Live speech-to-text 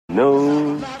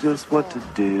Know just what to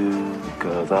do,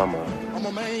 cause I'm a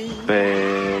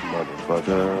bad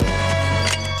motherfucker.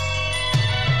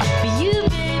 For you,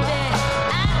 baby, I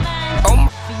mind you.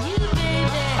 For you,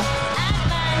 baby, I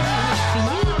mind you. For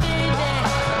you, baby, I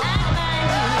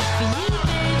mind you. For you,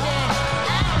 baby,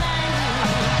 I mind you.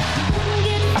 You wouldn't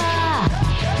get far,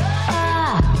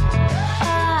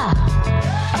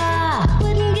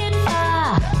 wouldn't get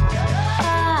far,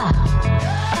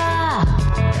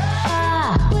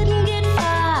 wouldn't get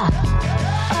far.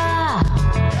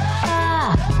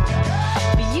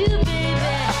 For you, baby,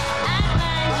 I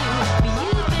mind you. For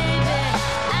you, baby,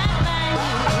 I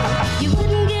mind you. You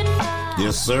wouldn't get far.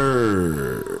 Yes,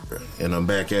 sir. And I'm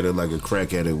back at it like a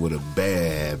crack at it with a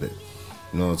bad habit.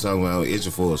 You know what I'm talking about?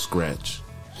 Itching for a scratch.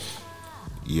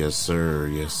 Yes, sir.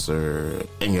 Yes, sir.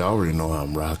 And you already know how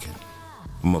I'm rocking.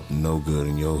 I'm up to no good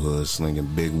in your hood, slinging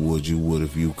big wood. You would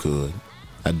if you could.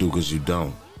 I do because you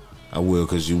don't. I will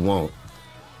because you won't.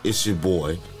 It's your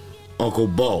boy, Uncle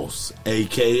Boss,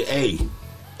 a.k.a.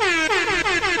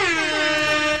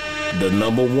 the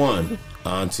 #1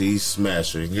 Auntie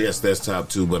Smasher. Yes, that's top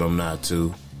 2, but I'm not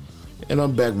 2. And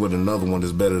I'm back with another one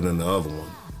that's better than the other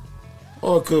one.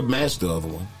 Or it could match the other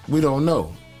one. We don't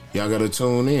know. Y'all got to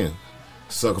tune in.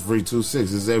 Sucker Free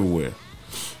 26 is everywhere.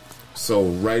 So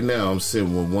right now I'm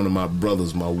sitting with one of my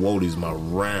brothers, my woadies, my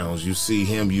rounds. You see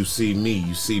him, you see me.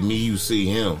 You see me, you see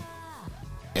him.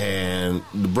 And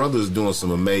the brother is doing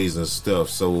some amazing stuff.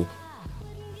 So,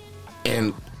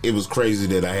 and it was crazy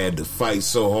that I had to fight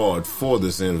so hard for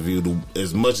this interview.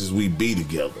 As much as we be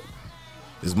together,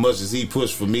 as much as he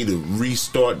pushed for me to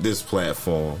restart this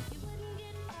platform,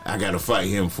 I got to fight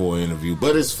him for an interview.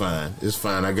 But it's fine. It's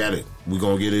fine. I got it. We're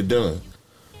going to get it done.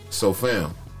 So,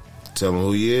 fam, tell him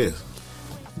who he is.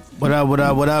 What up, what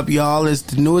up, what up, y'all? It's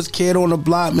the newest kid on the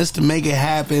block, Mr. Make It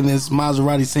Happen. It's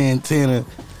Mazerati Santana.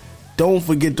 Don't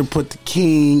forget to put the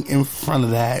king in front of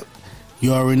that.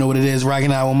 You already know what it is.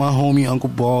 Rocking out with my homie, Uncle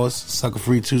Boss, Sucker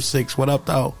Free 26. What up,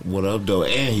 though? What up, though?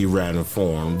 And he riding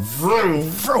for him. Vroom,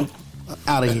 vroom.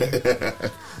 Out of here.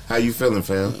 How you feeling,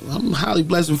 fam? I'm highly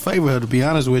blessed and favored, to be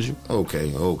honest with you.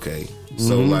 Okay.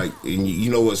 So, like, and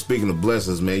you know what? Speaking of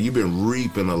blessings, man, you've been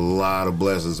reaping a lot of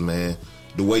blessings, man.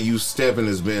 The way you stepping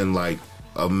has been, like,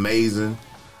 amazing.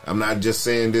 I'm not just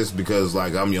saying this because,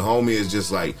 like, I'm your homie. It's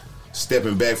just, like,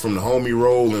 stepping back from the homie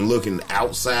role and looking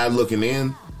outside, looking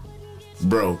in.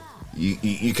 Bro,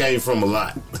 you came from a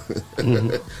lot.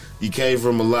 You came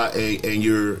from a lot, and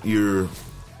you're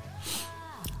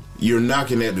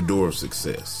knocking at the door of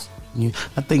success.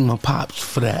 I thank my pops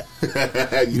for that.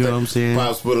 You know what I'm saying?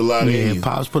 Pops put a lot in you.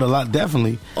 Pops put a lot,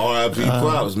 definitely. R.I.P.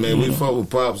 Pops, man. We fuck with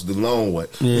Pops the long way.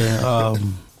 Yeah.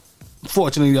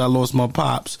 Fortunately, I lost my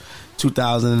pops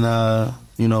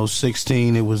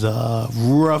 2016. It was a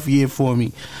rough year for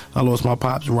me. I lost my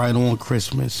pops right on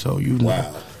Christmas. So, you know,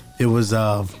 wow. It was,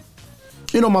 my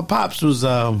pops was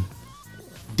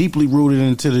deeply rooted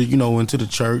into the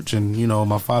church, and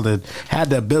my father had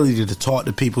the ability to talk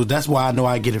to people. That's why I know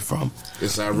I get it from.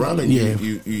 It's ironic. Yeah.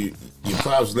 Your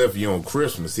pops left you on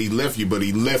Christmas. He left you, but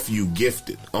he left you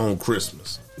gifted on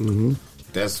Christmas. Mm-hmm.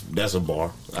 That's a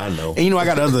bar. I know. And I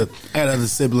got other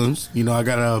siblings. I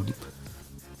got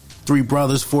 3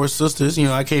 brothers, 4 sisters.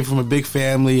 I came from a big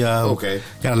family. Okay.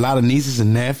 Got a lot of nieces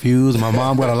and nephews. My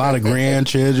mom got a lot of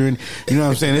grandchildren. You know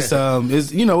what I'm saying? It's dope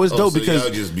so because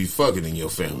y'all just be fucking in your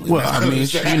family. Well, I mean,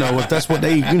 if that's what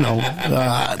they, hey,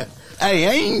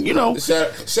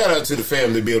 Shout out to the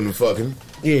family building fucking.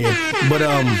 Yeah, but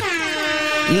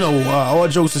all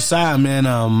jokes aside, man,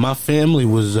 my family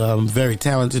was very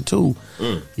talented too.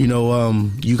 You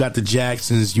got the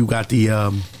Jacksons, you got the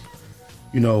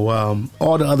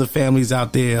all the other families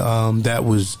out there that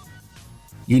was,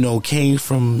 came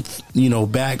from,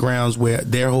 backgrounds where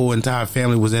their whole entire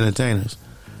family was entertainers.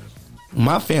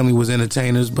 My family was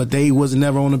entertainers, but they was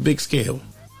never on a big scale.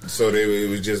 So it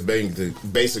was just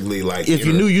basically like... If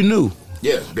you knew, you knew.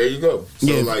 Yeah, there you go. So,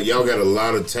 yeah. like, y'all got a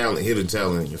lot of talent, hidden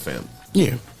talent in your family.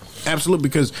 Yeah, absolutely,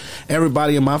 because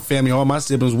everybody in my family, all my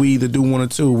siblings, we either do one or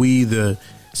two. We either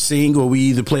sing or we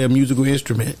either play a musical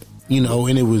instrument,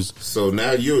 and it was... So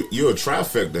now you're a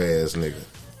trifecta ass nigga.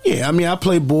 Yeah, I mean, I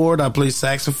play board, I play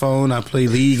saxophone, I play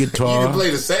lead guitar. You can play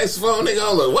the saxophone, nigga?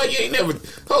 Hold on, what? You ain't never...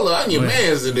 Hold on, I'm your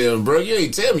man's in them, bro. You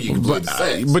ain't tell me you can play the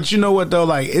sax. But you know what, though?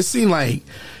 Like, it seemed like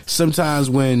sometimes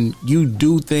when you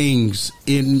do things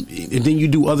and then you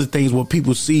do other things what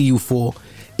people see you for,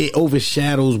 it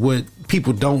overshadows what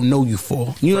people don't know you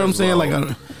for. You know what I'm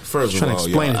saying? First of all,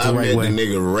 explain it the right way. I met the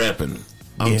nigga rapping.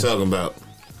 I'm talking about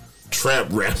trap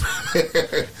rap.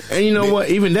 And you know what?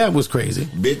 Even that was crazy.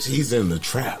 Bitch, he's in the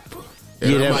trap.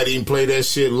 And Yeah, I might even play that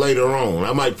shit later on.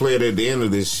 I might play it at the end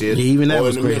of this shit. Yeah, even that or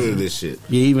was in the crazy. middle of this shit.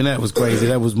 Yeah, even that was crazy.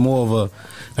 That was more of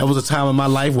that was a time in my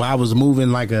life where I was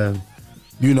moving like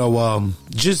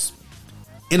just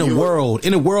in a world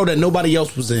that nobody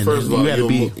else was in. First of all, had to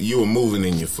be. you were moving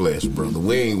in your flesh, brother.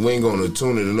 We ain't gonna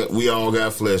tune it enough. We all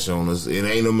got flesh on us. It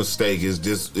ain't a mistake.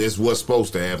 It's what's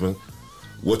supposed to happen.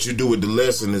 What you do with the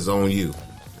lesson is on you.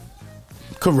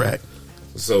 Correct.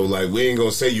 So, like, we ain't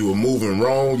gonna say you were moving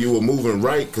wrong. You were moving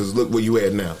right, because look where you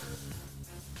at now.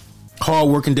 Hard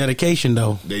work and dedication,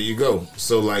 though. There you go.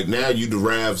 So, like, now you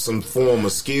derive some form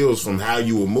of skills from how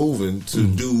you were moving to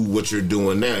do what you're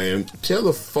doing now. And tell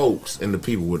the folks and the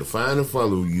people where to find and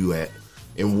follow you at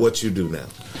and what you do now.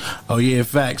 Oh, yeah,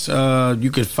 facts.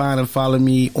 You can find and follow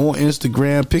me on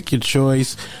Instagram. Pick your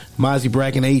choice. Mozzie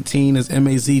Bracken 18 is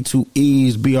MAZ 2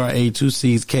 E's BRA 2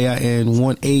 C's KIN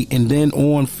 1 8. And then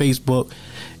on Facebook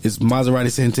is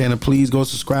Mazerati Santana. Please go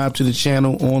subscribe to the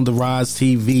channel on the Rise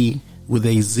TV with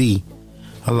a Z.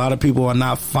 A lot of people are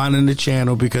not finding the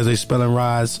channel because they're spelling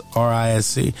Rise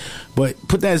RISC. But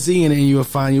put that Z in it and you'll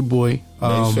find your boy.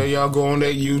 Make sure y'all go on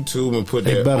that YouTube and put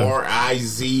that better.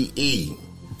 RIZE.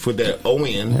 Put that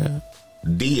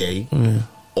ONDARIZE.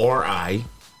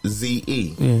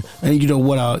 Yeah. And you know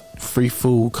what? Free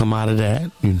food come out of that.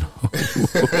 You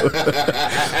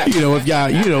know, if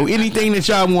y'all, anything that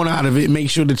y'all want out of it,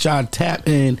 make sure that y'all tap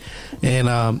in,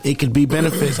 and it could be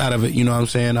benefits out of it. You know what I'm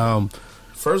saying?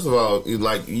 First of all,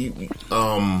 like a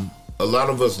lot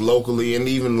of us locally, and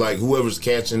even like whoever's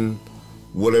catching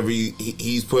whatever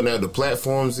he's putting out, the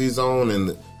platforms he's on,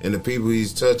 and the people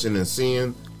he's touching and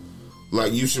seeing,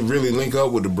 like, you should really link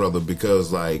up with the brother,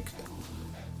 because like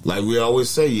we always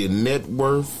say, your net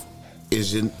worth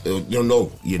is your your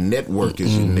network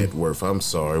is your net worth. I'm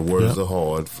sorry, words are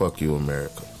hard. Fuck you,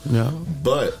 America. Yeah,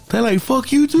 but they're like,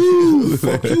 fuck you too.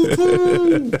 fuck you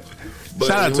too. But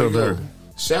Shout out to America.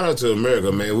 Shout out to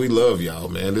America, man. We love y'all,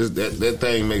 man. That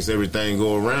thing makes everything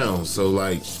go around. So,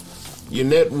 like, your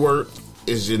network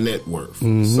is your net worth.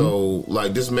 So,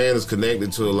 like, this man is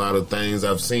connected to a lot of things.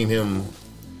 I've seen him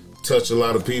touch a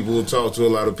lot of people, talk to a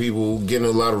lot of people, get in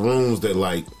a lot of rooms that,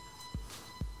 like,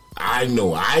 I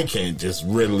know I can't just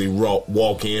readily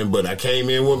walk in, but I came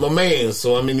in with my man.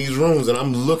 So I'm in these rooms and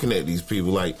I'm looking at these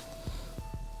people like,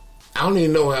 I don't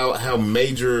even know how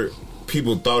major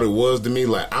people thought it was to me.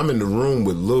 Like, I'm in the room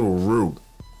with Little Rue,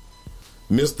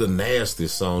 Mr. Nasty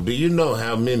song. Do you know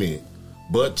how many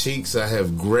butt cheeks I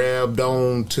have grabbed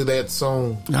on to that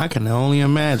song? I can only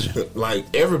imagine. Like,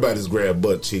 everybody's grabbed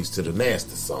butt cheeks to the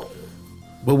Nasty song.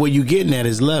 But what you getting at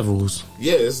is levels.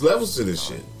 Yeah, it's levels to this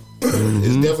shit.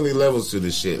 It's definitely levels to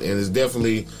this shit. And it's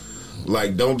definitely,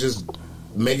 like, don't just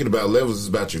make it about levels. It's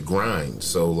about your grind.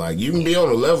 So, like, you can be on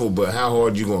a level, but how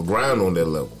hard you going to grind on that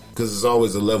level? Because it's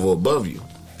always a level above you.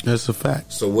 That's a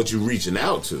fact. So what you reaching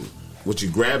out to, what you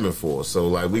grabbing for. So,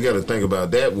 like, we got to think about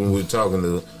that when we're talking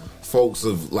to folks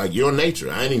of, like, your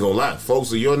nature. I ain't even going to lie.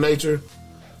 Folks of your nature,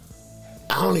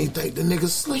 I don't even think the niggas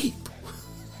sleep.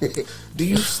 Do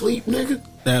you sleep, nigga?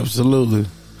 Absolutely.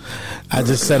 I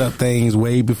just set up things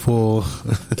way before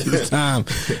the time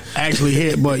actually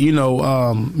hit. But,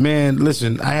 man,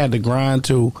 listen, I had to grind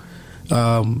too.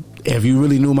 If you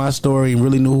really knew my story and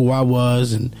really knew who I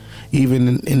was, and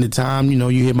even in the time, you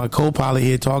hear my co-pilot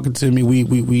here talking to me,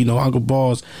 we Uncle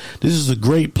Balls, this is a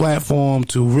great platform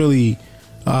to really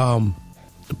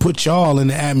put y'all in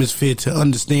the atmosphere to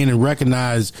understand and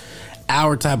recognize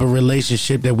our type of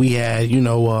relationship that we had,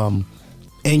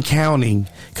 and counting,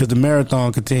 because the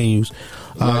marathon continues.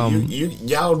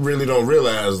 Y'all really don't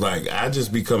realize, like, I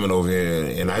just be coming over here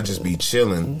and I just be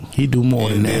chilling. He do more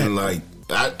than that. And like,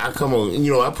 I come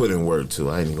over, I put in word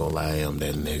too. I ain't even gonna lie, I am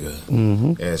that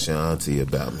nigga. Ask your auntie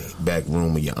about me. Back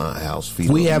room of your aunt house.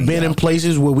 We have been in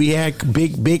places where we had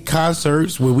big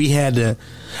concerts where we had to,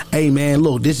 hey man,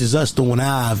 look, this is us doing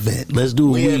our event. Let's do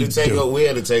what we had to do. We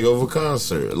had to take over a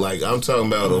concert. Like, I'm talking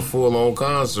about a full on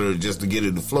concert just to get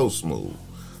it to flow smooth.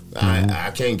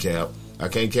 I can't cap. I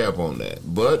can't cap on that.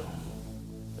 But,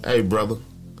 hey, brother,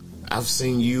 I've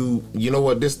seen you. You know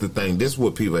what? This is the thing. This is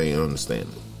what people ain't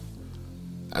understanding.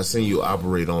 I seen you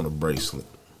operate on a bracelet.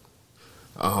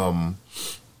 Then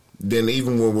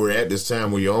even when we're at this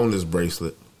time where you're on this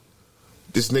bracelet,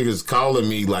 this nigga's calling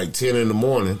me like 10 in the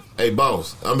morning. Hey,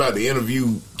 boss, I'm about to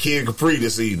interview Kid Capri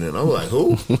this evening. I'm like,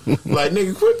 who? Like,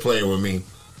 nigga, quit playing with me.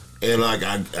 And, like,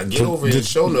 I get over here,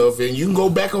 sure enough, and you can go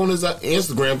back on his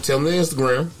Instagram, tell him the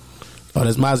Instagram. Oh,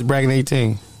 that's Mozzie Bracken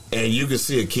 18. And you can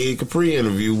see a Kid Capri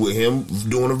interview with him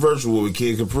doing a virtual with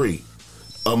Kid Capri,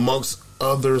 amongst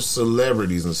other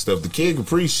celebrities and stuff. The Kid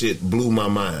Capri shit blew my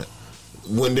mind.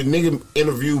 when the nigga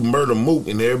interviewed Murder Mook,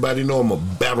 and everybody know I'm a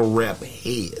battle rap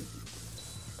head.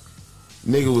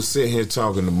 Nigga was sitting here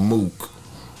talking to Mook.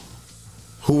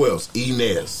 Who else?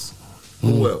 Inez.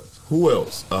 Who else? Who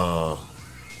else?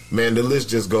 Man, the list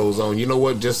just goes on. You know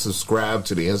what? Just subscribe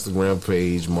to the Instagram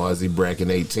page, Marzi Bracken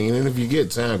 18, and if you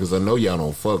get time, because I know y'all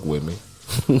don't fuck with me.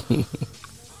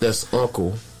 That's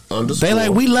Uncle _ They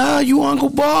like, we love you, Uncle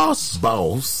Boss.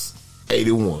 Boss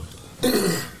 81.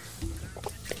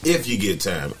 If you get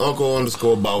time, Uncle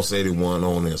 _ Boss 81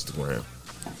 on Instagram.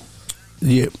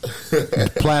 Yeah,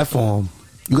 platform.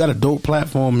 You got a dope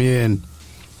platform here, and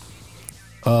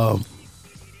a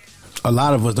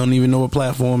lot of us don't even know what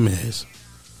platform is.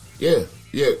 Yeah.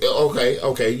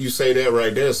 Okay. You say that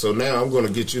right there. So now I'm going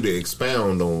to get you to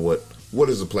expound on what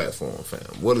is a platform, fam.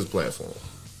 What is platform,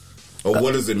 or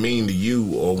what does it mean to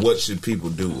you, or what should people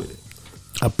do with it?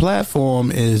 A platform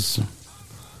is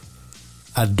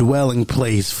a dwelling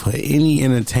place for any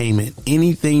entertainment,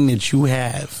 anything that you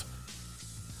have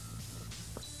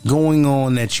going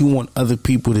on that you want other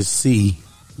people to see.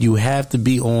 You have to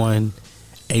be on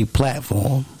a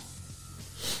platform.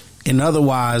 And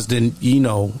otherwise, then, you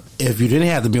know, if you didn't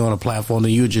have to be on a platform,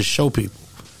 then you would just show people.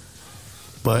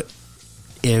 But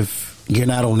if you're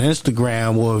not on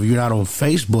Instagram or if you're not on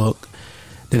Facebook,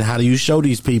 then how do you show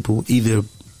these people? Either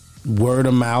word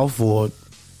of mouth, or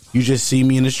you just see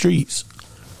me in the streets.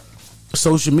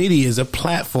 Social media is a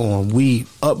platform. We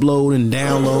upload and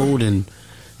download and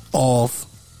off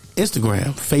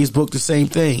Instagram. Facebook, the same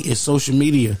thing. It's social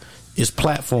media. It's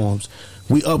platforms.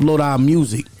 We upload our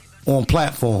music on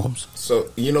platforms.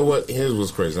 So, you know what? Here's what's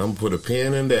crazy. I'm going to put a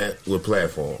pin in that with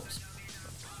platforms.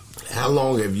 How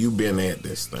long have you been at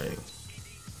this thing?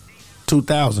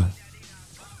 2000.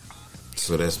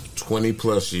 So that's 20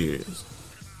 plus years.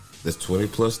 That's 20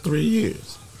 plus 3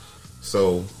 years.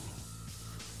 So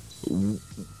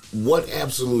what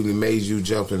absolutely made you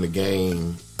jump in the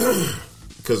game?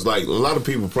 Because, like, a lot of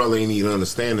people probably ain't even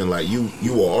understanding, like, you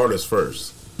were artist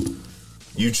first.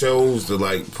 You chose to,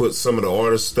 like, put some of the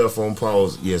artist stuff on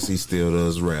pause. Yes, he still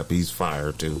does rap. He's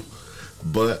fire, too.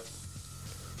 But,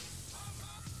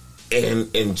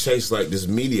 and chase, like, this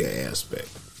media aspect.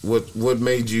 What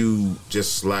made you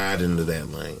just slide into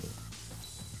that lane?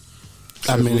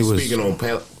 I mean, it was speaking on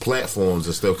platforms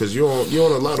and stuff, because you're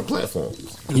on a lot of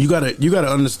platforms. You gotta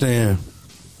understand.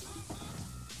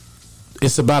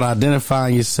 It's about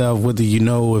identifying yourself, whether you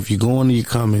know if you're going or you're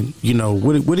coming. You know,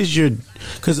 what is your...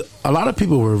 Because a lot of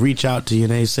people will reach out to you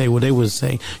and they say what they would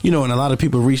say. You know, and a lot of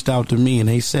people reached out to me and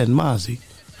they said, Mozzie,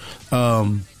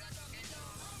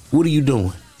 what are you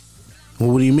doing?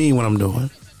 Well, what do you mean what I'm doing?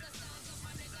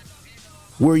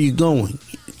 Where are you going?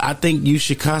 I think you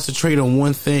should concentrate on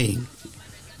one thing.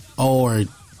 Or,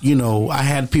 you know, I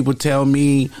had people tell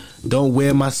me, don't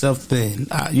wear myself thin.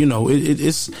 You know,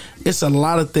 it's a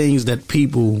lot of things that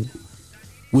people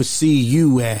would see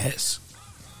you as.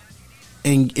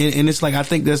 And it's like, I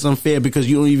think that's unfair because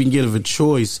you don't even give a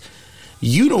choice.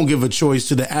 You don't give a choice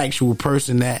to the actual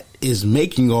person that is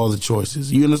making all the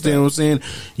choices. You understand what I'm saying?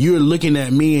 You're looking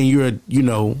at me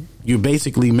and you're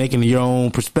basically making your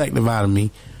own perspective out of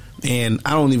me. And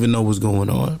I don't even know what's going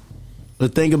on. The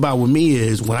thing about with me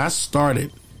is when I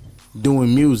started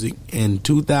doing music in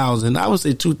 2000, I would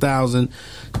say 2000,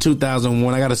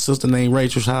 2001. I got a sister named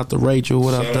Rachel. Shout out to Rachel.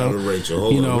 What up, though? Shout out to Rachel.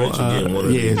 Hold on,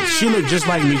 Rachel yeah, she looked just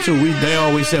like me too. They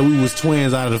always said we was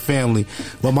twins out of the family,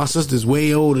 but my sister's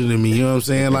way older than me. You know what I'm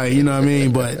saying? Like, you know what I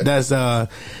mean? But that's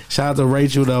shout out to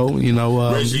Rachel though. You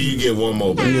know, Rachel, you get one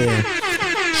more, baby. Yeah,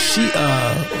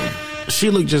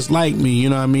 she looked just like me. You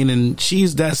know what I mean? And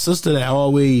she's that sister that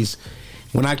always.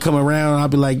 When I come around, I'll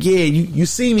be like, yeah, you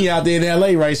see me out there in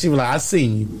L.A., right? She be like, I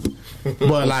seen you.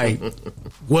 But, like,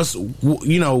 what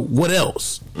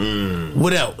else?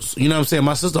 What else? You know what I'm saying?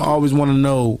 My sister always want to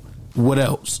know what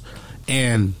else.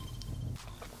 And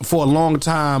for a long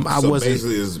time, I wasn't. So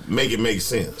basically, is make it make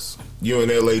sense. You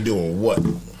in L.A. doing what?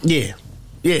 Yeah.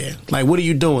 Like, what are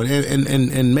you doing?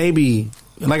 And maybe,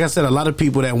 like I said, a lot of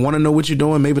people that want to know what you're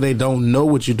doing, maybe they don't know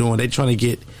what you're doing. They trying to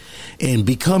get and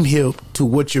become hip to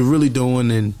what you're really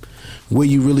doing and where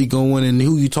you really going and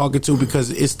who you talking to, because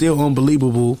it's still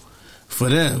unbelievable for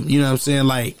them. You know what I'm saying?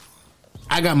 Like,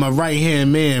 I got my right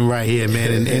hand man right here,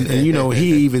 man, and you know,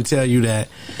 he even tell you that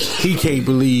he can't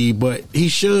believe, but he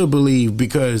should believe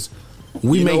because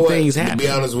we make things happen. To be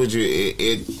honest with you,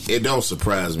 it don't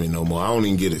surprise me no more. I don't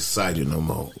even get excited no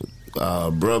more.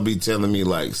 Bro be telling me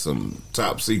like some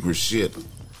top secret shit,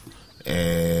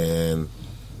 and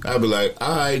I'd be like,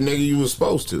 all right, nigga, you was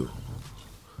supposed to.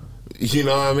 You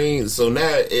know what I mean? So now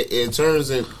it turns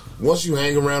in, once you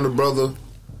hang around a brother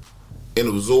and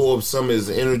absorb some of his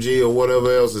energy or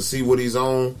whatever else and see what he's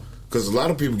on. Because a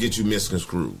lot of people get you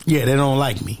misconstrued. Yeah, they don't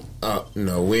like me.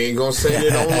 No, we ain't gonna say they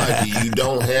don't like you. You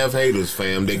don't have haters,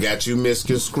 fam. They got you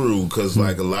misconstrued. Because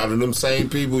like a lot of them same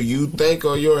people you think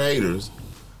are your haters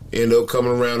end up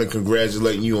coming around and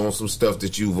congratulating you on some stuff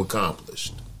that you've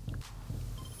accomplished.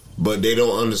 But they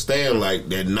don't understand, like,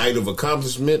 that night of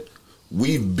accomplishment,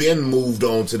 we've been moved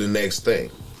on to the next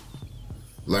thing.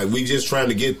 Like, we just trying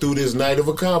to get through this night of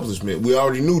accomplishment. We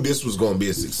already knew this was going to be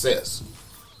a success.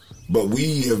 But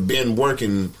we have been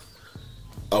working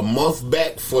a month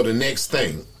back for the next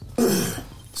thing.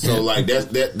 So, like,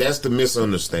 that's the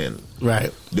misunderstanding.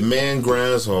 Right. The man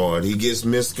grinds hard. He gets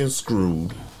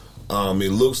misconstrued.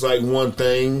 It looks like one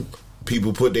thing.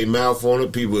 People put their mouth on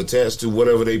it. People attach to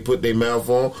whatever they put their mouth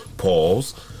on.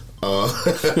 Pause.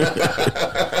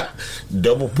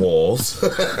 Double pause.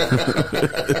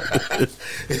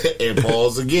 And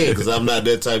pause again, because I'm not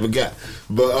that type of guy.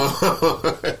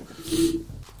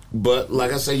 But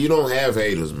like I say, you don't have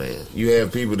haters, man. You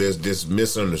have people that's just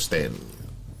misunderstanding you.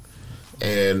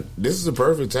 And this is a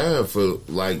perfect time for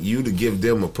like you to give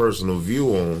them a personal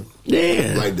view on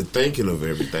like the thinking of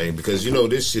everything, because you know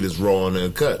this shit is raw and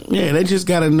uncut. Yeah, they just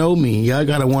gotta know me. Y'all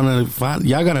gotta wanna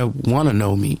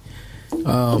know me.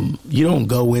 You don't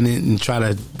go in it and try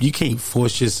to. You can't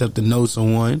force yourself to know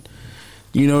someone.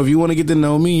 You know, if you want to get to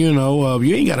know me, you know,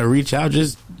 you ain't gotta reach out.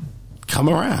 Just come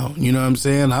around. You know what I'm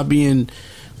saying? I'll be in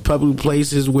public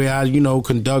places where I,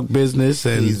 conduct business,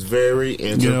 and he's very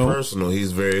interpersonal.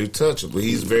 He's very touchable.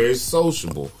 He's very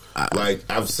sociable. Like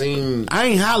I've seen, I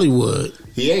ain't Hollywood.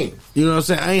 He ain't. You know what I'm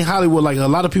saying? I ain't Hollywood like a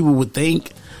lot of people would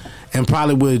think, and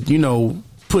probably would,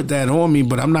 put that on me.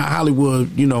 But I'm not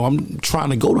Hollywood. I'm trying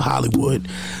to go to Hollywood.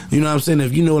 You know what I'm saying?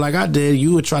 If like I did,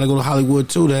 you would try to go to Hollywood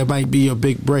too. That might be a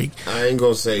big break. I ain't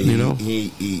gonna say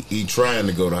he trying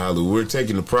to go to Hollywood. We're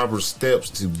taking the proper steps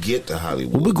to get to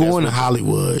Hollywood. Well, we're going to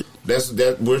Hollywood.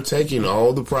 We're taking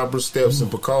all the proper steps and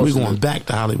precautions. We're going back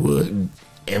to Hollywood,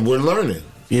 and we're learning.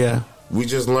 Yeah, we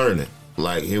just learning.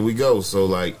 Like here we go. So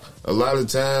like a lot of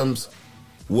times,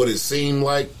 what it seemed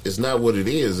like is not what it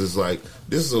is. It's like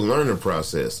this is a learning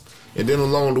process, and then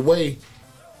along the way,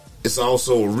 it's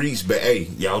also a reach. But hey,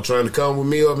 y'all trying to come with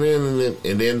me up here,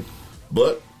 and then,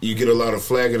 but you get a lot of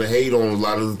flag and hate on a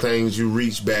lot of the things you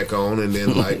reach back on, and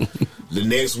then like. The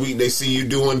next week they see you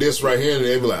doing this right here, and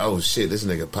they be like, "Oh shit, this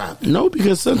nigga popping." No,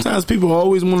 because sometimes people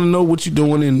always want to know what you're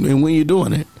doing and when you're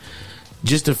doing it,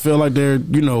 just to feel like they're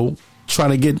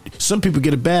trying to get. Some people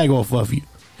get a bag off of you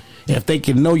if they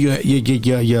can know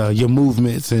your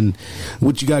movements and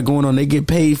what you got going on. They get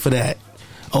paid for that.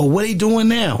 Oh, what they doing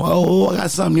now? Oh, I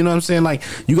got something. You know what I'm saying? Like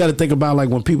you got to think about like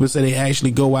when people say they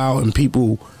actually go out and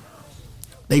people.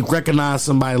 They recognize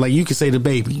somebody, like you can say the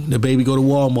baby. The baby go to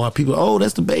Walmart. People, oh,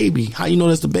 that's the baby. How you know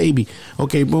that's the baby?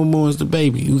 Okay, boom, boom, it's the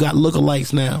baby. You got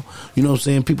lookalikes now. You know what I'm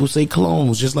saying? People say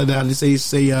clones, just like that. They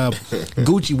say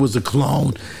Gucci was a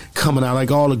clone coming out, like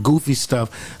all the goofy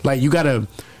stuff. Like you gotta,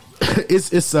 it's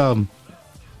the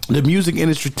music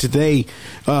industry today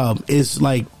is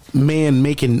like man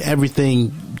making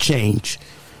everything change.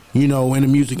 In the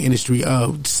music industry,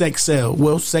 sex sell.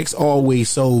 Well, sex always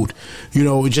sold,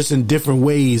 just in different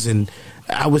ways. And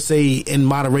I would say in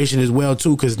moderation as well,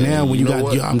 too, because now when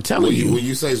I'm telling you. When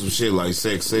you say some shit like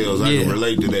sex sells, I can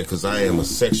relate to that because I am a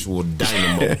sexual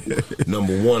dynamo.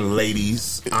 Number one,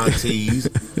 ladies, aunties.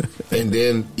 And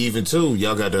then even, too,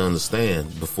 y'all got to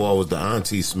understand, before I was the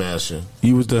auntie smasher.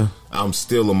 You was the... I'm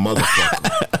still a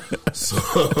motherfucker.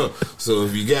 So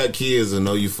if you got kids, I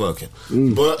know you fucking.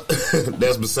 But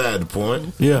that's beside the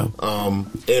point. Yeah.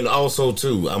 And also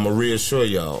too, I'ma reassure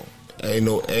y'all,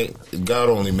 God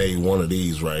only made one of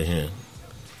these right here.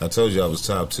 I told you I was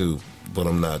top 2, but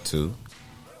I'm not 2.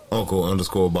 Uncle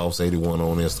 _boss81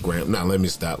 on Instagram. Now let me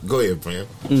stop. Go ahead,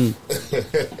 fam.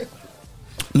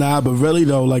 Nah, but really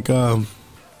though, like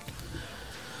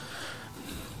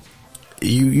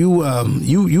you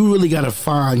really gotta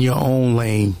find your own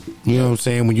lane. You know what I'm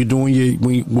saying? When you're doing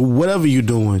whatever you're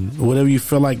doing, whatever you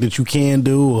feel like that you can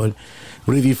do, or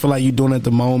whatever you feel like you're doing at the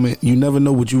moment, you never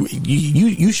know what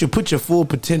you should put your full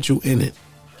potential in it,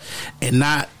 and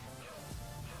not.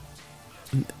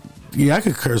 Yeah, I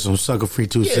could curse on Sucker Free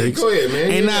 26. Go ahead,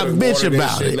 man. And not bitch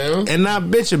about it. And not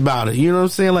bitch about it. You know what I'm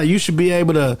saying? Like, you should be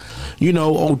able to,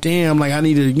 oh, damn, like, I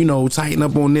need to, tighten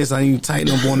up on this. I need to tighten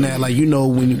up on that. Like,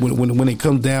 when it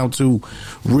comes down to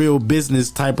real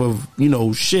business type of,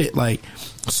 shit. Like,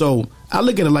 so I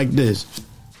look at it like this.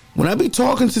 When I be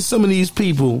talking to some of these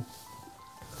people,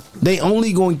 they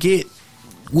only gonna get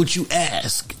what you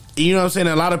ask. You know what I'm saying?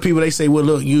 A lot of people, they say, well,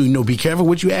 look, you know, be careful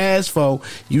what you ask for.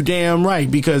 You damn right,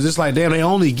 because it's like, damn, they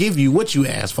only give you what you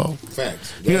ask for.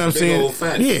 Facts. You know what I'm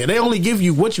saying? Yeah, they only give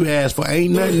you what you ask for.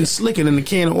 Ain't nothing slicker than a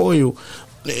can of oil.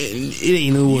 It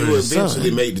ain't no You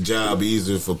eventually make the job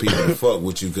easier for people to fuck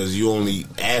with you because you only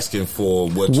asking for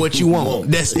what you want.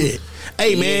 That's it.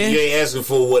 Hey, man. You ain't asking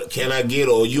for what can I get,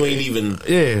 or you ain't even,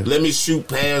 let me shoot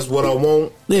past what I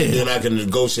want, then I can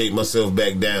negotiate myself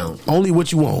back down. Only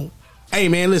what you want. Hey,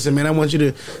 man, listen, man, I want you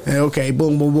to, okay,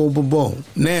 boom, boom, boom, boom, boom.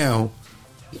 Now,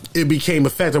 it became a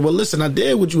factor. Well, listen, I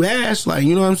did what you asked. Like,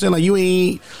 you know what I'm saying? Like, you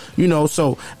ain't, you know,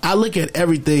 so I look at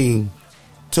everything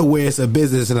to where it's a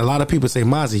business, and a lot of people say,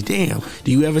 Mozzie, damn,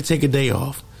 do you ever take a day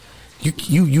off?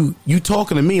 You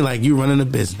talking to me like you running a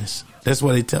business. That's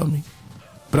what they tell me.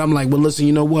 But I'm like, well, listen,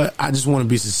 you know what? I just want to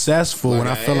be successful, and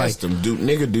I feel like them,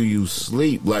 do you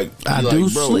sleep? Like I do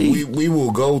sleep. We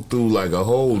will go through like a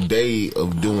whole day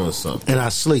of doing something, and I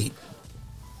sleep.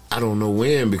 I don't know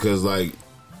when, because like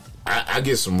I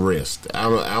get some rest. I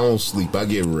don't sleep. I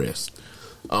get rest.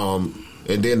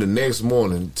 And then the next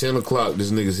morning, 10 o'clock, this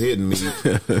nigga's hitting me.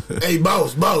 Hey,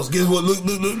 boss, guess what? Look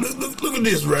at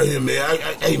this right here, man.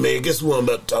 Hey, man, guess what I'm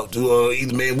about to talk to?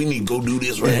 Either, man, we need to go do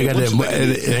this right here. I got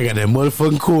that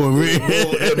motherfucking cornbread.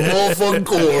 That motherfucking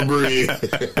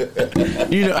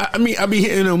cornbread. You know, I mean, I be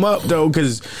hitting them up, though,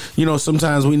 because, you know,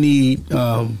 sometimes we need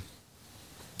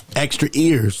extra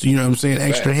ears, you know what I'm saying?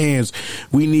 Extra hands.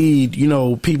 We need, you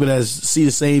know, people that see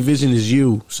the same vision as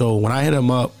you. So when I hit them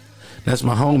up, that's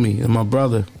my homie and my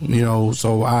brother, you know.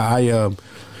 So I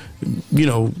you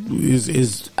know,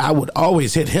 I would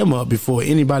always hit him up before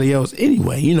anybody else.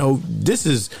 Anyway, you know, this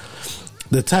is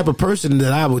the type of person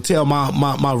that I would tell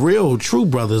my real true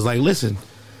brothers, like, listen,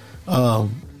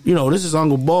 you know, this is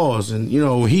Uncle Boss, and you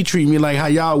know, he treat me like how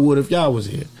y'all would if y'all was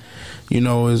here. You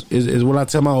know, is what I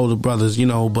tell my older brothers. You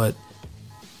know, but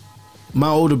my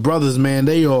older brothers, man,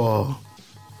 they are.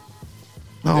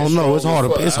 I don't know. It's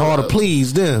hard to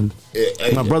please them.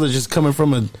 My brother just coming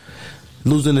from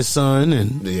losing his son,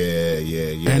 and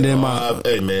and then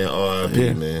R.I.P.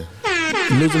 man,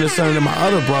 losing his son, and my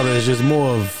other brother is just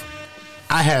more of.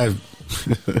 I have.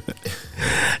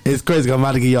 It's crazy. I'm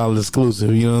about to give y'all an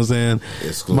exclusive. You know what I'm saying?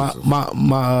 Exclusive.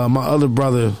 My other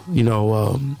brother, you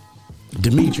know,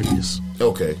 Demetrius.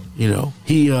 Okay. You know,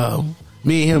 he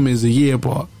me and him is a year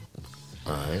apart.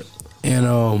 All right.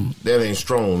 And that ain't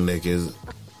strong, Nick, is it?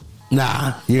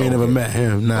 Nah, you ain't never met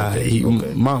him. Nah,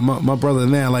 my brother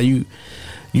now, like you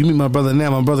meet my brother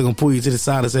now, my brother gonna pull you to the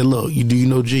side and say, "Look, do you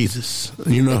know Jesus?"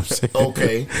 You know what I'm saying?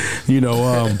 Okay. You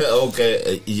know,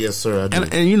 okay, yes, sir. I do.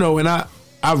 And you know, and I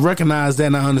recognize that,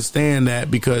 and I understand that,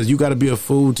 because you got to be a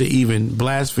fool to even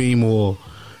blaspheme or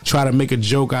try to make a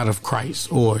joke out of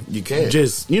Christ, or you can't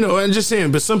just, you know, and just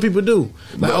saying, but some people do,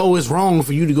 like, oh, it's wrong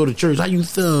for you to go to church, how you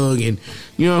thug, and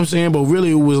you know what I'm saying, but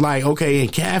really it was like, okay, in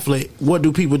Catholic, what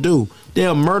do people do?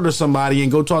 They'll murder somebody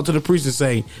and go talk to the priest and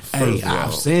say, hey,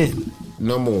 I've sinned.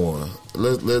 Number one,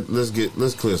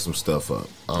 let's clear some stuff up.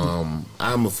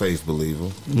 I'm a faith believer.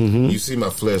 Mm-hmm. You see my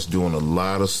flesh doing a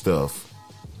lot of stuff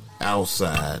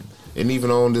outside, and even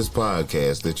on this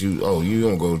podcast that you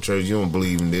don't go to church, you don't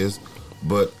believe in this.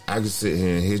 But I can sit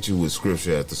here and hit you with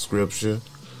scripture after scripture,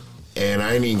 and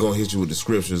I ain't even gonna hit you with the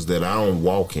scriptures that I don't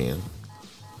walk in.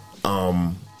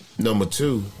 Number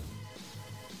two,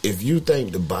 if you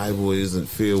think the Bible isn't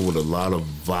filled with a lot of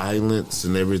violence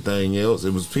and everything else,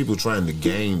 it was people trying to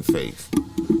gain faith.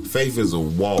 Faith is a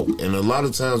walk, and a lot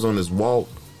of times on this walk,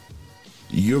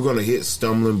 you're gonna hit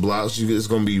stumbling blocks. It's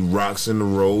gonna be rocks in the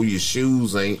road. Your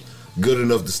shoes ain't good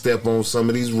enough to step on some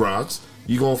of these rocks.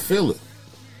 You're gonna feel it.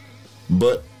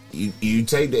 But you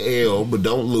take the L, but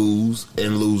don't lose the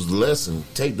lesson.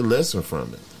 Take the lesson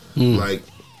from it. Like,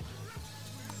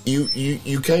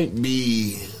 you can't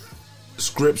be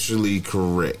scripturally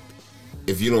correct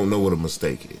if you don't know what a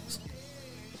mistake is.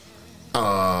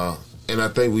 And I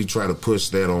think we try to push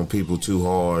that on people too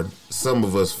hard. Some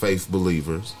of us faith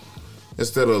believers,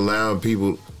 instead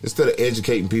of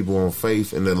educating people on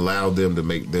faith and then allow them to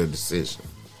make their decision.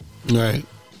 Right.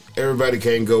 Everybody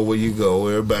can't go where you go.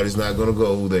 Everybody's not going to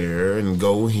go there and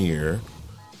go here.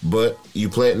 But you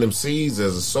plant them seeds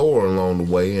as a sower along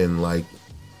the way, and like,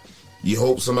 you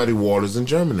hope somebody waters and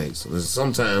germinates. And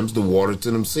sometimes the water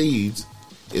to them seeds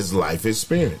is life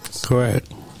experience.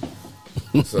 Correct.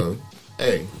 So,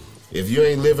 hey, if you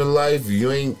ain't living life, if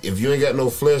you ain't got no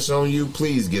flesh on you,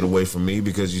 please get away from me,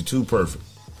 because you're too perfect.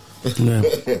 Yeah.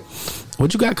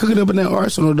 What you got cooking up in that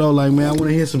arsenal, though? Like, man, I want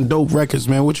to hear some dope records,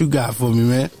 man. What you got for me,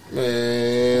 man?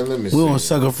 Man, let me see. We on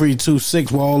Sucker Free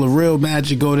 2-6 where all the real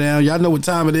magic go down. Y'all know what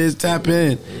time it is. Tap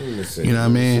in. Let me see. You know what I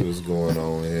mean? What's going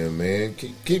on here, man? man.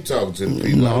 Keep talking to the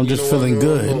people. No, I'm just feeling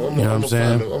good. You know what I'm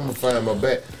saying? I'm gonna find my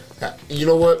back. You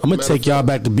know what? I'm gonna take y'all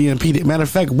back to BMP. Matter of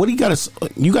fact, what do you got?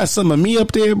 You got some of me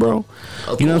up there, bro?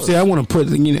 You know what I'm saying? I want to put.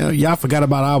 You know, y'all forgot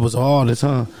about I was an artist,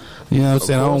 huh? You know what I'm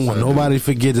saying? I don't want nobody to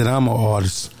forget that I'm an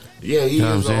artist. Yeah, he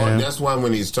is an artist. That's why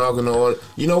when he's talking to artists,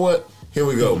 you know what? Here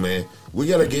we go, man. We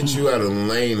gotta get you out of the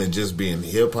lane of just being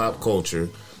hip hop culture,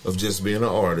 of just being an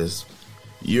artist.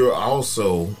 You're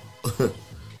also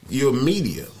you're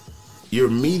media. You're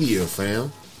media,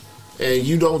 fam, and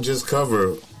you don't just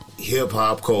cover hip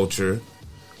hop culture.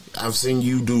 I've seen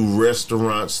you do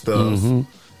restaurant stuff. Mm-hmm.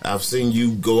 I've seen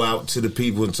you go out to the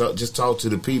people and talk to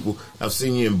the people. I've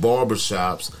seen you in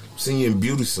barbershops. I've seen you in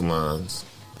beauty salons.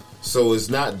 So it's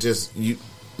not just you.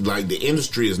 Like, the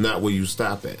industry is not where you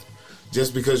stop at.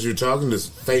 Just because you're talking to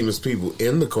famous people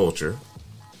in the culture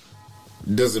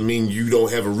doesn't mean you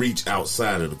don't have a reach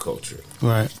outside of the culture.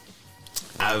 Right.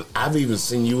 I've even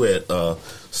seen you at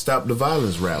Stop the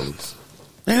Violence rallies.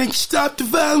 Man, stop the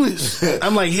violence.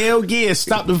 I'm like, hell yeah,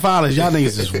 stop the violence. Y'all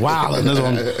niggas is wildin'. That's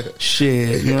on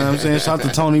shit. You know what I'm saying? Shout out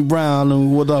to Tony Brown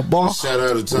and what up, boss? Shout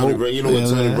out to Tony Brown. You know what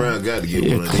Tony Brown got to get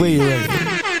one of these. Clear.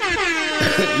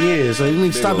 Yeah, so you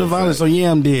mean stop the violence. So yeah,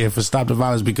 I'm there for stop the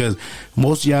violence because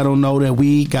most of y'all don't know that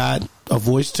we got a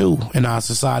voice too in our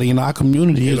society, in our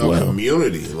community as well.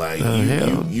 Community, like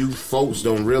you folks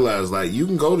don't realize, like, you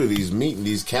can go to these meetings,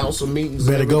 these council meetings.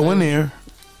 Better go in there.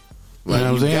 Like, you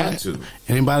know what I'm saying? Got to.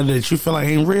 Anybody that you feel like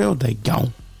ain't real, they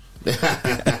gone. I'm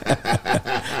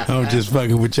just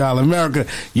fucking with y'all. America,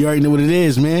 you already know what it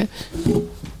is, man.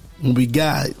 We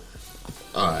got it.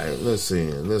 All right, let's see.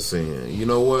 You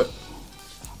know what?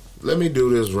 Let me do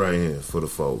this right here for the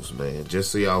folks, man,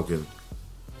 just so y'all can.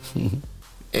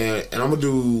 and I'm gonna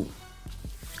do.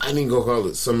 I ain't gonna call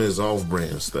it some of his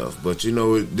off-brand stuff, but you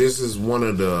know, this is one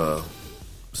of the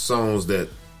songs that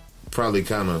probably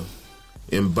kind of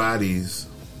embodies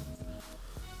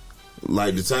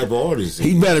like the type of artist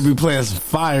he better be playing some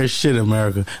fire shit,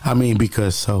 America. I mean,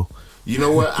 because so. You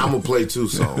know what? I'm gonna play two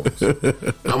songs. Or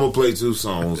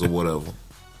whatever.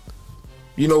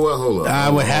 You know what? Hold on. I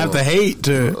would have to hate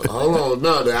to. Hold on.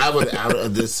 No, I would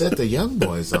set the young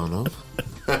boys on them.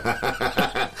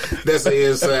 That's an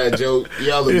inside joke.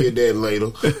 Y'all will get that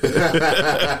later.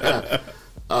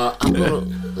 I'm gonna.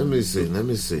 Let me see.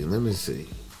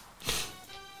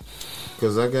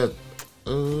 Because I got.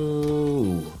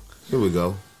 Oh, here we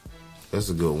go. That's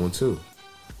a good one too.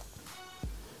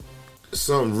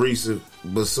 Something recent,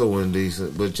 but so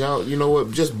indecent. But y'all, you know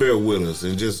what? Just bear with us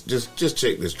and just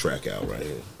check this track out right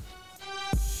here.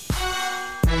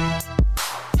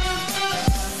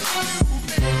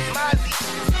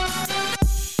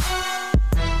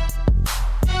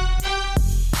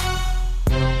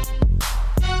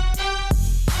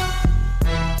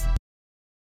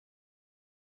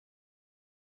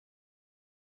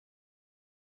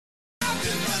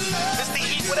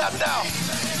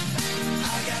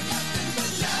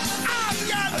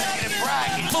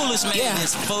 Foolish man, yeah.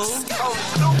 This fool.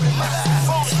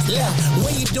 Yeah,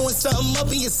 when you doing something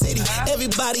up in your city,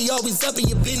 everybody always up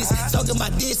in your business. Talking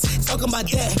about this, talking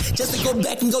about that. Just to go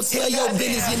back and go tell your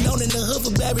business. You're known in the hood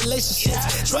for bad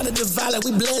relationships. Trying to divide like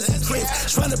we bloods and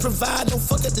crips. Trying to provide, don't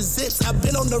fuck up the zips. I've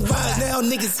been on the rise, now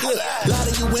niggas slip. A lot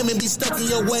of you women be stuck in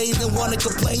your ways and wanna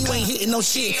complain. You ain't hitting no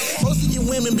shit. Most of you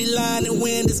women be lying and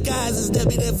wearing disguises.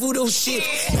 That be that voodoo shit.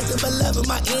 Nothing but love in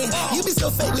my end. You be so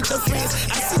fake with your friends.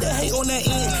 I see the hate on that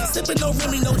end. Sipping no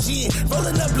Remy, no gin.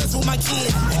 Rolling up blunts with my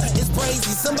kid. It's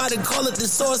crazy. Somebody call it the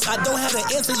source. I don't have the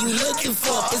answer you looking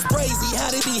for. It's crazy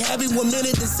how they be happy 1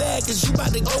 minute and sad cause you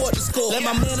about to go up the score. Let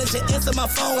my manager answer my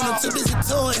phone. I'm too busy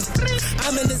touring.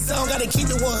 I'm in the zone. Gotta keep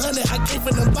it 100. I came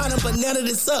from the bottom, but now that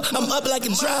it's up, I'm up like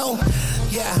a drone.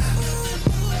 Yeah.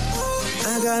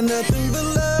 I got nothing but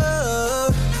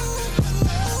love.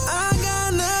 I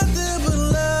got nothing but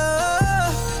love.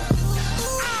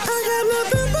 I got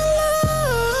nothing but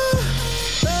love.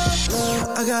 Love.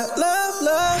 I got love.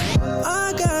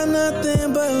 I got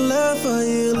nothing but love for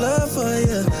you, love for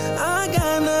you. I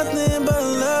got nothing but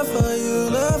love for you,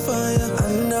 love for you.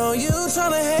 I know you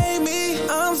tryna hate me.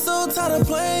 I'm so tired of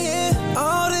playing.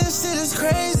 All this shit is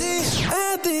crazy.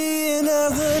 At the end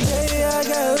of the day, I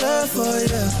got love for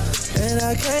you. And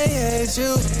I can't hate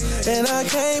you. And I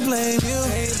can't blame you.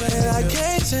 And I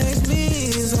can't change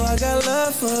me. So I got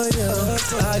love for you.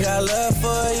 I got love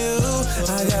for you.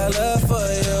 I got love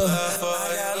for you.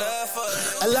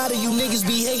 A lot of you niggas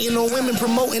be hating on women,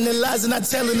 promoting their lies and not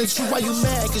telling the truth. Why you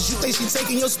mad? Cause you think she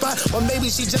taking your spot? Or maybe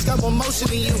she just got more motion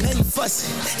than you. Now you fussing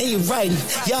and you writing.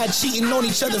 Y'all cheating on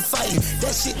each other, fighting.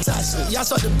 That shit toxic. Y'all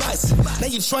start to boxing. Now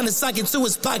you trying to sock into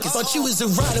his pockets. Thought you was a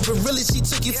rider, but really she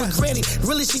took you for granted.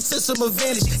 Really she took some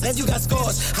advantage. Now you got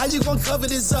scars. How you gonna cover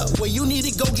this up? Well, you need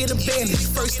to go get a bandage.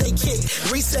 First they kick.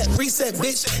 Reset,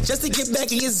 bitch. Just to get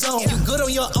back in your zone. You good on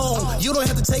your own. You don't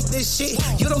have to take this shit.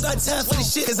 You don't got time for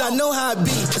this shit. Cause I know how it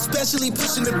be. Especially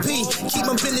pushing the P. Keep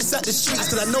my business out the streets.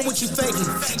 Cause I know what you thinking.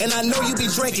 And I know you be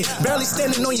drinking. Barely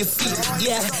standing on your feet.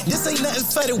 Yeah, this ain't nothing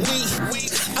for the week.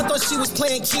 I thought she was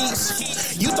playing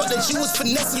keys. You thought that you was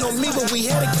finessing on me, but we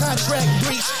had a contract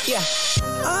breach. Yeah.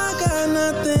 I got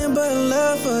nothing but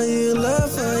love for you,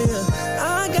 love for you.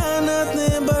 I got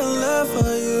nothing but love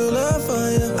for you, love for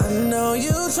you. I know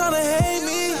you tryna hate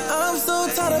me. I'm so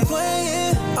tired of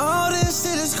playing. All this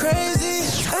shit is crazy.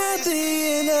 At the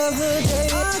end of the day,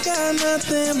 I got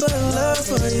nothing but love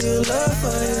for you, love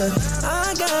for you.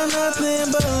 I got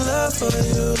nothing but love for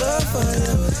you, love for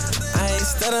you. I ain't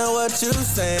studying what you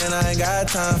saying, I ain't got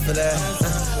time for that.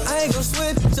 I ain't gon'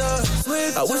 switch up.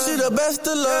 I wish you the best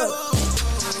of luck.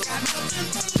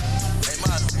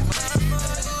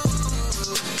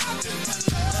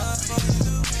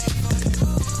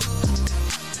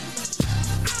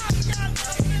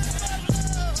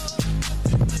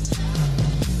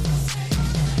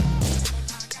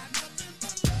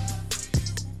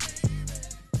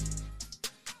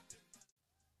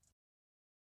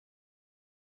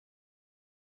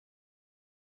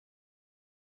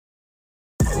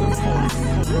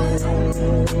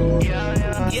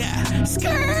 Yeah,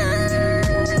 skirt.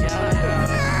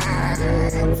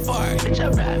 Fart. Bitch, I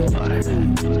ride fart.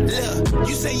 Look,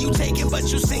 you say you take it, but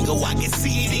you single. I can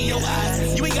see it in your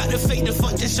eyes. You ain't got the fake to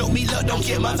fuck, just show me love. Don't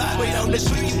get my vibe. Wait on the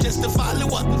street, you just a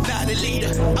follow up, not a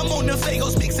leader. I'm on the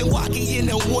Fagos mixing, walking in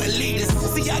the 1 liters.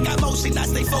 See, I got motion, I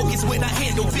stay focused when I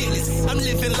handle business. I'm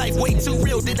living life way too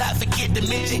real, did I forget to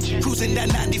mention? Cruising that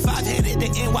 95, headed to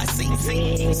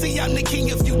NYC. See, I'm the king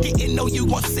if you didn't know you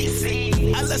want see.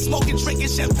 I love smoking, drinking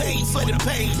champagne for the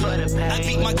pain. I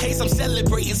beat my case, I'm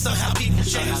celebrating, somehow people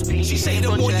change. She say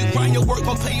the more you grind, your work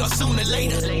gon' pay off sooner or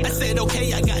later. I said,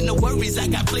 okay, I got no worries, I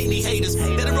got plenty haters.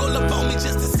 That'll roll up on me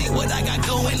just to see what I got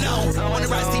going on. On the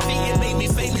Rise TV, it made me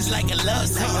famous like a love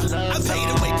song. I paid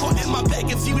away, caught in my back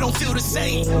if you don't feel the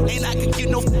same. And I can get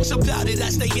no f*** about it, I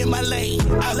stay in my lane.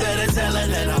 I better tell her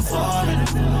that I'm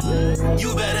foreign.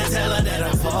 You better tell her that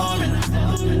I'm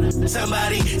foreign.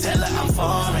 Somebody tell her I'm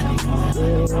foreign.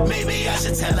 Maybe I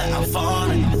should tell her I'm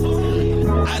foreign.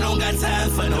 I don't got time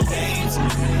for no games.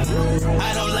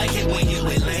 I don't like it when you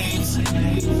with lames.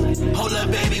 Hold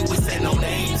up, baby, we said no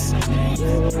names.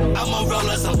 I'ma roll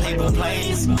up some paper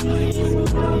planes. Oh,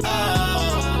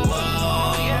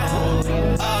 oh, yeah.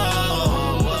 Oh,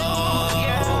 oh,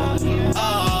 yeah. Oh,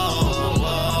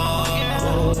 oh,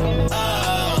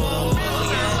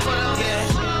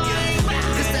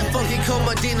 yeah. It's that funky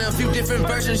Comodina, a few different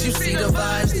versions, you see the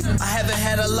vibes. I haven't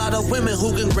had a lot of women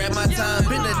who can grab my time.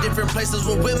 Been to different places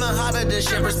with women hotter than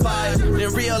shepherd's pie.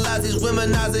 Then realize these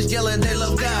womenizers yelling they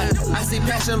love God. I see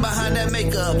passion behind that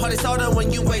makeup. Party starter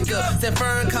when you wake up. Stand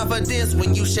firm confidence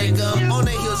when you shake up. On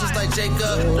their heels just like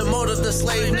Jacob. The motive, the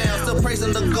slave now. Still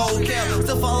praising the gold cow.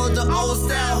 Still follow the old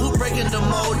style. Who breaking the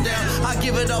mold down? I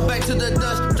give it all back to the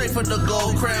dust. Straight for the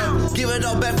gold crown. Give it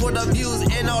all back for the views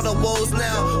and all the woes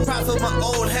now. Proud for my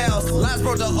old house. Lines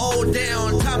brought the old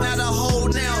down. Time had a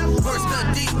hold now. Words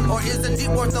cut deep, or is the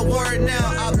deep worth the word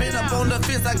now? I've been up on the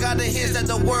fence, I got the hints that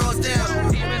the world's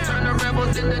down. Demons turn the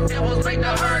rebels and the devils make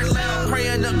the herd loud.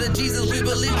 Praying up to Jesus, we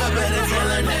believe I better tell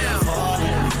her that I'm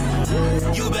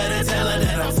foreign. You better tell her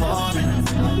that I'm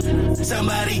foreign.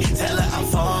 Somebody tell her I'm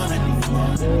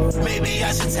foreign. Maybe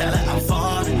I should tell her I'm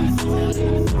foreign.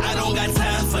 I don't got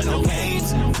time for no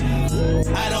games.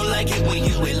 I don't like it when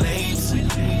you with lames.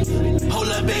 Hold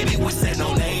up, baby, we said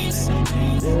no names.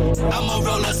 I'ma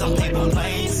roll up some paper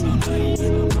planes. Oh,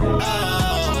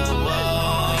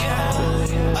 oh, yeah.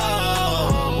 Oh,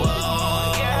 oh,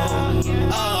 yeah.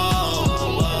 Oh,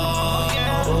 oh,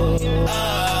 yeah.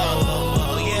 Oh,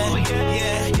 yeah.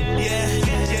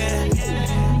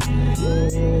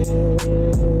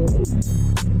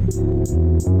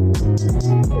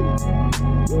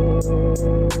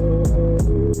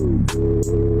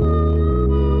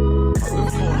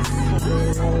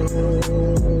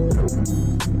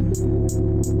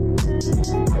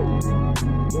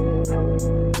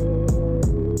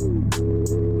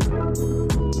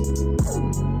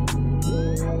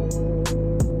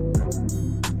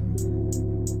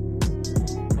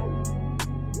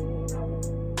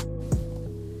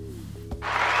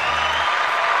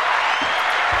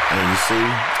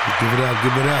 Give it up. You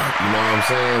know what I'm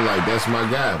saying? Like, that's my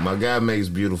guy. My guy makes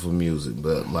beautiful music,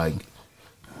 but like,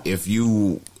 if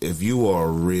you are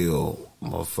a real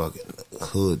motherfucking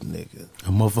hood nigga,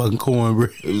 A motherfucking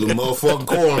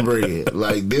cornbread.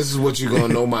 like, this is what you're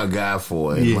gonna know my guy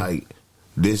for. And Yeah. like,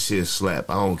 this shit slap.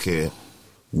 I don't care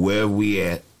where we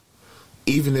at,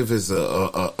 even if it's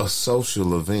a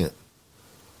social event,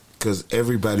 because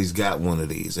everybody's got one of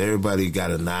these. Everybody got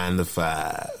a 9 to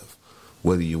 5.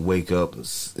 Whether you wake up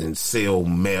and sell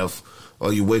meth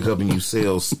or you wake up and you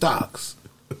sell stocks,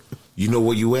 you know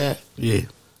where you at? Yeah.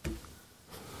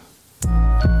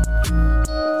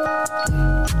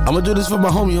 I'm gonna do this for my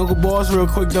homie Uncle Boss real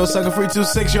quick though. Sucker Free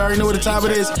 26. You already know what the time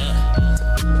it is.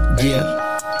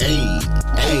 Yeah. Hey.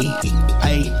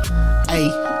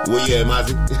 Where you at,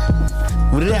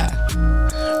 Mazzy? What it at?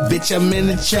 Bitch, I'm in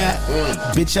the trap.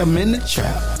 Bitch, I'm in the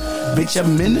trap. Bitch,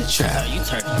 I'm in the trap.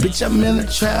 Bitch, I'm in the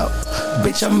trap.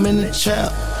 Bitch, I'm in the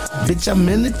trap. Bitch, I'm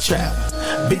in the trap.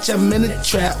 Bitch, I'm in the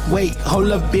trap. Wait,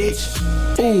 hold up, bitch.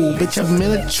 Ooh, bitch, I'm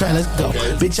in the trap. Let's go.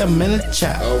 Bitch, I'm in the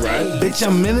trap. All right. Bitch,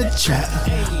 I'm in the trap.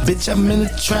 Bitch, I'm in the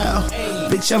trap.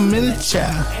 Bitch, I'm in the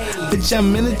trap. Bitch,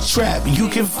 I'm in the trap. You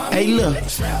can, hey, look.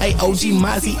 Hey, OG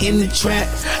Mozzie in the trap.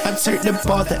 I turned up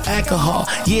all the alcohol.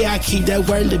 Yeah, I keep that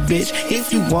wordly, bitch.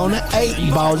 If you want an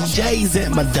 8 ball, J's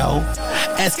at my door.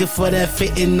 Asking for that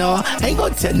fitting all. Ain't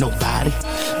gonna tell nobody.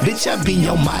 Bitch, I be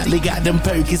on Miley. Got them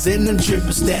Perkins and them triple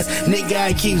stats. Nigga,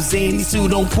 I keep saying these two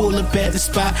don't pull up at the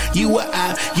spot. You or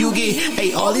I, you get,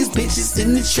 hey, all these bitches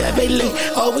in the trap. They look,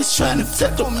 always trying to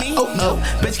fuck on me. Oh, no,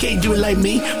 bitch can't do it like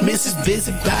me. Mrs.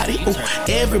 Busybody. Oh,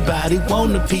 everybody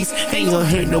want a piece. Ain't gonna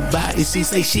hurt nobody. She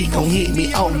say she gon' hit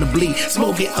me on the bleed.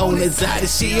 Smoking on the side.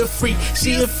 She a freak.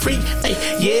 She a freak. Hey,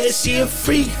 yeah, she a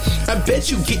freak. I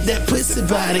bet you get that pussy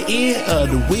by the end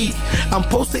of the week. I'm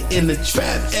posted in the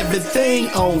trap. Everything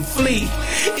on fleek.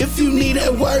 If you need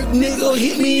that work, nigga,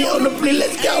 hit me on the fleek.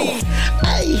 Let's go.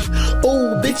 Hey,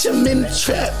 ooh, bitch, I'm in the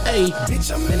trap. Hey,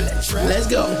 bitch, I'm in the trap. Let's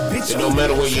go. Bitch, It don't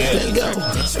matter where you at.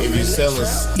 Let's go. If you're selling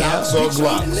stocks or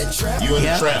glocks, you in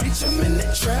the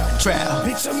trap.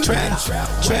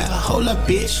 Trap. Hold up,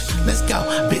 bitch. Let's go.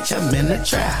 Bitch, I'm in the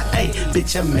trap. Hey,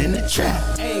 bitch, I'm in the trap.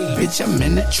 Bitch, I'm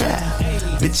in the trap.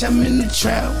 Bitch, I'm in the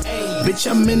trap. Bitch,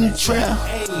 I'm in the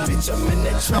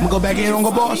trap. I'ma go back in,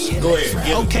 Uncle Boss. Go ahead. Get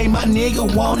it. Okay, my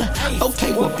nigga wanna.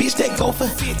 Okay, well, bitch, that go for.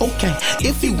 Okay,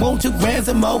 if you want 2 grams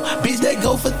or more, bitch, that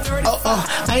go for.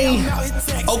 I ain't.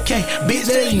 Okay, bitch,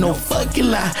 that ain't no fucking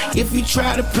lie. If you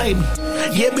try to play me,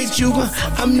 yeah, bitch, you gon'.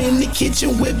 I'm in the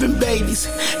kitchen whipping babies.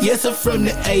 Yes, I'm from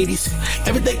the 80s.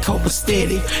 Everything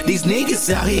copacetic. These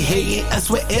niggas out here hating. I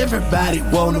swear everybody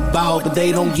want a ball, but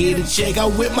they don't get a check. I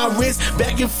whip my wrist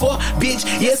back and forth, bitch.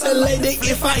 Yes, I lay there.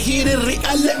 If I hit it,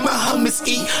 I let my hummus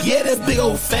eat. Yeah, that big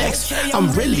old facts.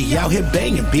 I'm really out here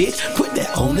banging, bitch. Put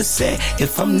that on the set.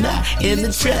 If I'm not in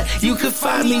the trap, you can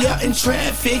find me out in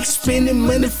traffic, spending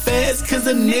money fast. Cause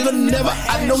a nigga never.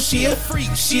 I know she a freak.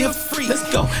 She a freak.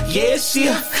 Let's go. Yeah, she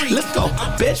a freak. Let's go.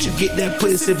 Bet you get that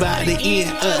pussy by the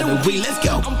end of the week. Let's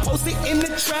go. I'm posted in the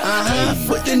trap.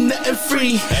 Putting nothing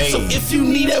free. So if you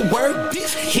need that work,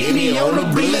 bitch, hit me on the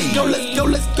beat. Let's go. Let's go.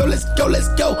 Let's go. Let's go. Let's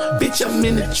go. Bitch, I'm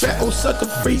in the trap. On Sucker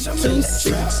Free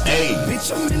 26. Hey.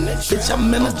 Bitch, I'm in the trap. Bitch,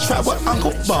 I'm in the trap with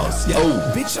Uncle Boss. Yeah.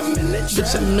 Bitch, I'm in the trap.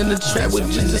 Bitch, I'm in the trap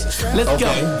with Jesus. Let's go.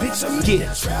 Bitch, I'm in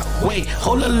the trap. Wait,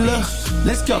 hold on, look.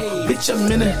 Let's go. Bitch,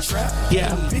 I'm in the trap.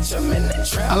 Yeah. Bitch, I'm in the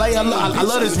trap. I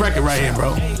love this record right here,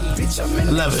 bro. Bitch, I'm in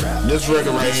the trap. I love it. This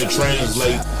record right here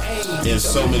translates in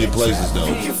so many places, though.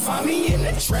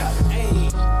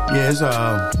 Yeah, it's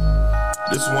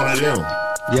This is one of them.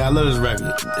 yeah, I love this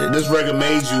record. This record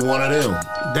made you one of them.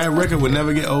 That record would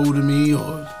never get old to me,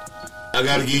 or I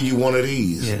gotta give you one of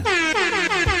these. yeah.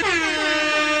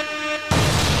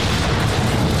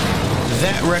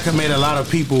 That record made a lot of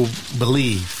people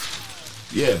believe.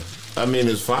 Yeah. I mean,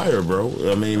 it's fire,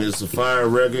 bro. I mean, it's a fire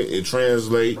record. It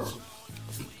translates.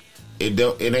 It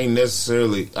ain't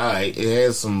necessarily alright. It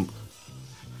has some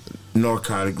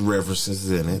narcotic references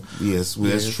in it. Yes,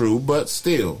 that's true. But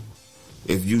still,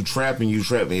 if you trapping, you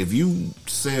trapping. If you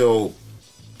sell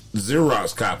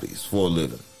Xerox copies for a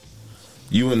living,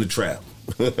 you in the trap.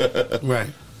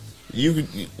 Right. You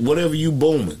whatever you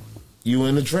booming, you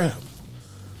in the trap.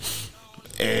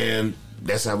 And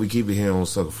that's how we keep it here on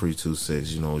Sucker Free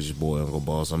 26. You know, it's your boy Uncle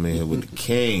Boss. I'm in here with the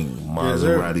king,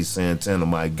 Mazerati Santana,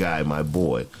 my guy, my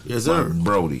boy, yes, sir, my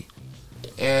Brody.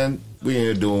 And we in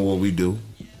here doing what we do.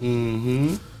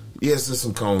 Mm-hmm. Yes, there's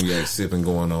some cognac sipping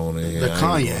going on in here. The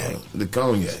cognac. The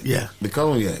cognac. Yeah. The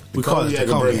cognac. We call it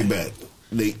the will bring cognac.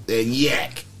 you back. The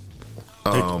yak.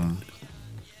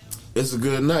 It's a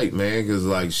good night, man, because,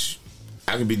 like,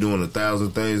 I could be doing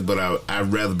 1,000 things, but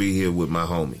I'd rather be here with my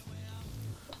homie.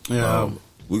 Yeah.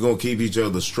 We're gonna keep each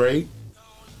other straight.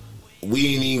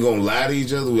 We ain't even gonna lie to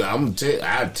each other.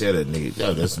 I'd tell that nigga,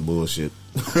 yo, that's some bullshit.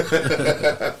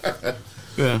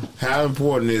 Yeah. How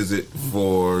important is it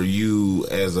for you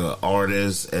as an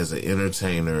artist, as an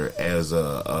entertainer, as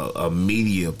a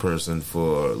media person,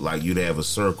 for like you to have a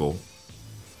circle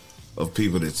of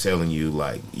people that's telling you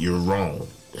like you're wrong?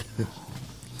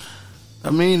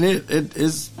 I mean, it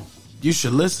is. You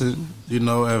should listen. You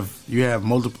know, if you have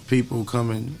multiple people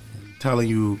coming telling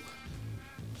you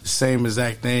the same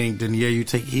exact thing, then yeah, you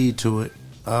take heed to it.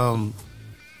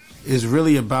 It's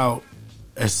really about,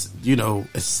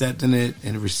 accepting it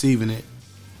and receiving it.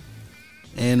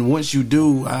 And once you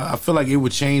do, I feel like it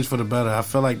would change for the better. I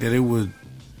feel like that it would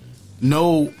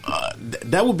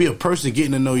that would be a person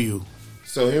getting to know you.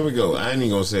 So here we go. I ain't even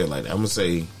gonna say it like that. I'm gonna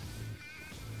say,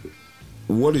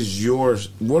 what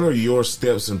are your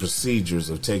steps and procedures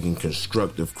of taking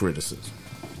constructive criticism?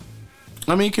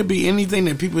 I mean, it could be anything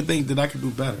that people think that I could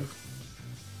do better.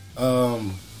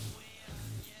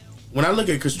 When I look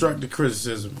at constructive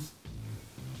criticism,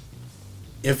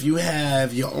 if you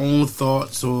have your own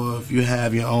thoughts or if you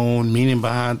have your own meaning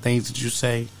behind things that you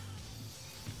say,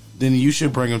 then you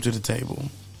should bring them to the table.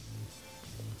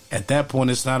 At that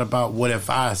point, it's not about what if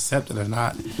I accept it or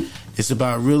not. It's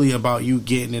really about you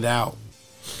getting it out.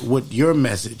 What your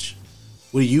message,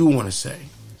 what do you want to say?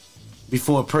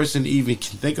 Before a person even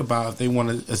can think about if they want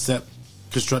to accept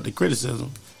constructive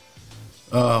criticism.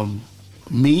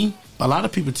 Me, a lot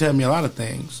of people tell me a lot of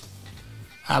things.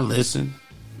 I listen.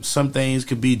 Some things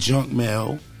could be junk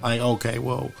mail. Like, okay,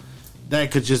 well, that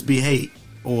could just be hate.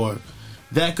 Or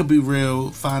that could be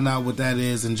real. Find out what that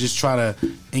is and just try to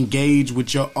engage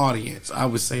with your audience. I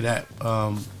would say that.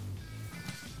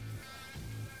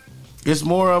 It's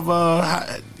more of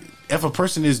if a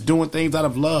person is doing things out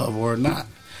of love or not.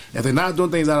 If they're not doing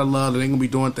things out of love, then they're gonna be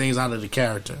doing things out of the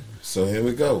character. So here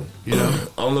we go. You know,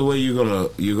 only way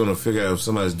you're gonna figure out if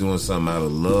somebody's doing something out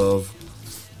of love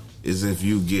is if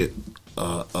you get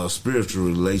a spiritual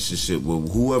relationship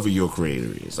with whoever your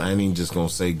creator is. I ain't even just gonna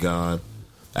say God.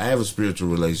 I have a spiritual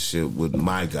relationship with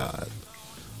my God.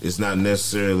 It's not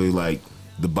necessarily like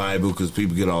the Bible because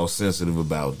people get all sensitive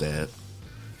about that.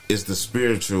 It's the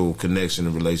spiritual connection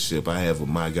and relationship I have with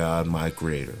my God, my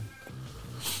creator.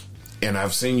 And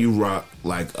I've seen you rock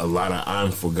like a lot of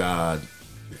I'm for God,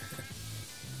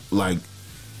 like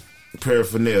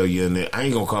paraphernalia, and I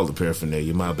ain't gonna call it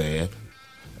paraphernalia. My bad.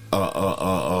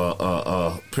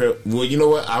 Well, you know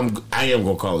what? I am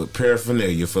gonna call it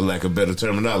paraphernalia for lack of better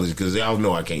terminology because y'all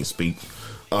know I can't speak.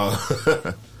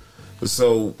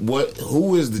 So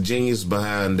who is the genius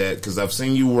behind that? Because I've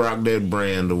seen you rock that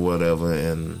brand or whatever,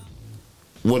 and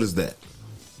what is that?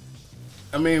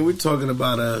 I mean, we're talking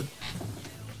about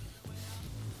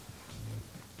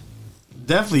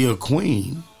definitely a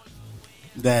queen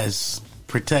that's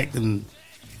protecting.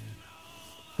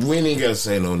 We ain't gotta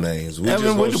say no names. We just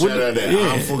gonna shout out that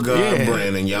I'm for God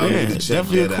brand, and y'all need to check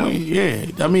that out. Yeah,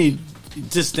 I mean,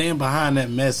 just stand behind that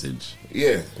message.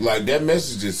 Yeah, like that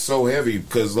message is so heavy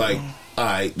because, like, all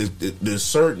right, there's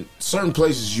certain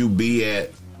places you be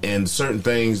at, and certain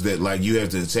things that like you have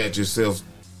to attach yourself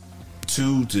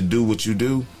to do what you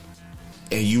do,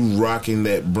 and you rocking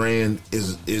that brand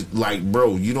is like,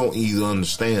 bro, you don't even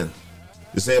understand.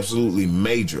 It's absolutely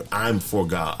major. I'm for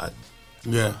God.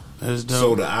 Yeah, that's dope.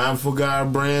 So the I'm for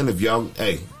God brand, if y'all,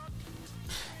 hey,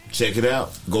 check it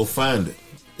out. Go find it.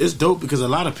 It's dope because a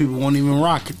lot of people won't even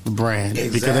rock the brand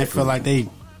because they feel like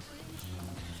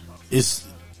it's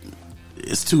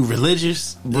too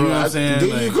religious. You know what I'm saying?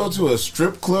 Did you go to a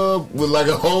strip club with like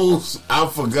a whole I'm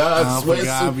for God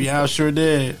sweatsuit? Yeah, I sure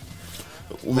did.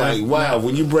 Like, wow,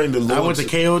 when you bring the Lord, I went to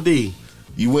KOD.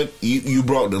 You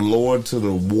brought the Lord to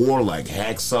the war like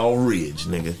Hacksaw Ridge,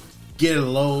 nigga. Get a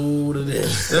load of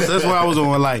this. That's what I was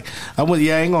on. Like, I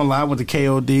ain't gonna lie. I went to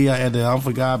KOD. I had the I'm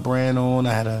for God brand on.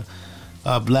 I had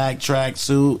a black track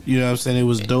suit. You know what I'm saying? It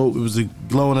was dope. It was a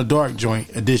glow in the dark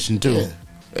joint edition too.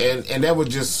 Yeah. And that was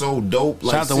just so dope.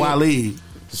 Like, shout out to Wale.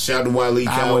 Shout out to Wale.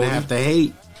 I would have to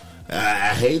hate.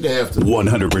 I hate to have to.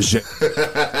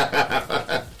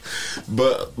 100%.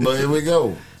 But here we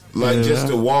go. Like, just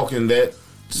to walk in that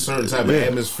certain type of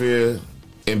atmosphere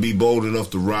and be bold enough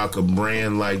to rock a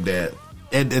brand like that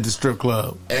at the strip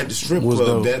club. At the strip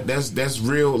club, that's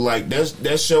real. Like,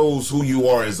 that shows who you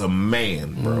are as a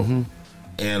man, bro. Mm-hmm.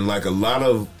 And like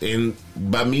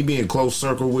by me being close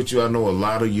circle with you, I know a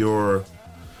lot of your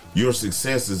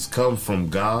successes come from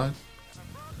God.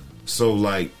 So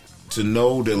like to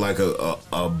know that like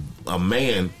a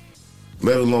man,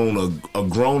 let alone a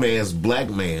grown ass black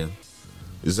man,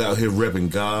 is out here repping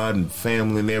God and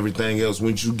family and everything else.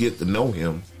 Once you get to know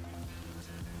him,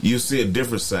 you see a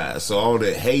different side. So all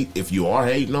that hate, if you are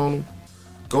hating on him,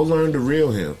 go learn the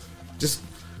real him. Just,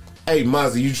 hey,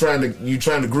 Mozzie, you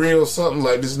trying to grill something?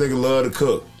 Like, this nigga love to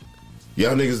cook.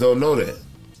 Y'all niggas don't know that.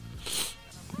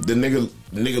 The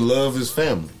nigga love his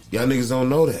family. Y'all niggas don't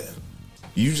know that.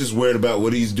 You just worried about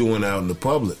what he's doing out in the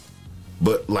public.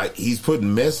 But, like, he's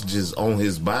putting messages on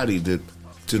his body to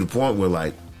the point where,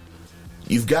 like,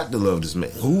 you've got to love this man.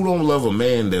 Who don't love a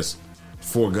man that's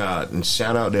for God? And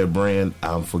shout out that brand,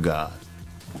 I'm for God.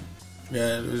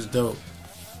 Yeah, it was dope.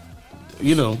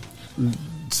 You know,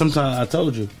 sometimes I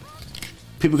told you,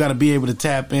 people got to be able to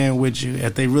tap in with you.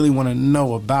 If they really want to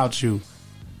know about you,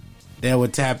 they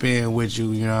would tap in with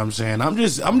you. You know what I'm saying? I'm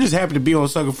just happy to be on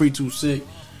Sucker Free 26.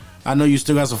 I know you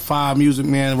still got some fire music,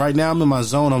 man. Right now I'm in my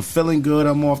zone. I'm feeling good.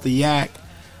 I'm off the yak.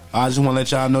 I just want to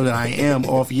let y'all know that I am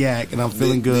off yak and I'm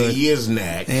feeling good. He is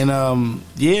knack. And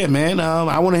yeah, man.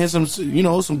 I want to hear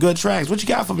some good tracks. What you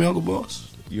got for me, Uncle Boss?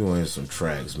 You want to hear some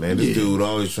tracks, man? This dude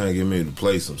always trying to get me to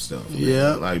play some stuff. Man.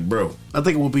 Yeah, like, bro, I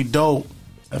think it would be dope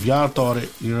if y'all thought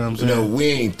it. You know what I'm saying? No, we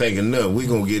ain't thinking nothing. We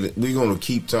gonna get it. We gonna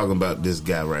keep talking about this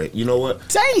guy, right? You know what?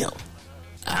 Damn.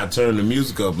 I turn the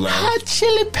music up loud. Hot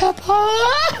chili pepper.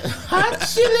 Hot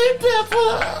chili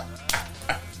pepper.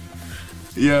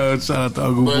 Yo, shout out to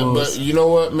Uncle Boss. But you know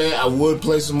what, man? I would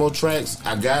play some more tracks.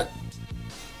 I got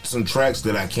some tracks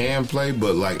that I can play,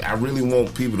 but like I really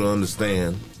want people to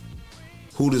understand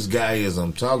who this guy is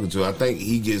I'm talking to. I think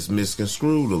he gets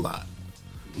misconstrued a lot.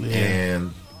 Yeah.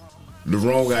 And the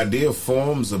wrong idea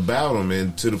forms about him,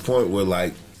 and to the point where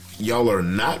like y'all are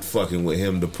not fucking with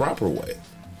him the proper way.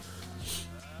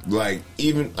 Like,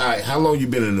 even, all right, how long you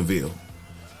been in the Ville?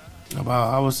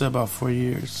 I would say about 4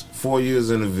 years. 4 years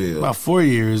in the Ville. About 4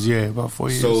 years, yeah, about 4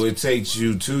 years. So it takes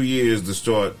you 2 years to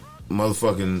start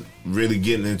motherfucking really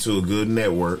getting into a good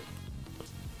network.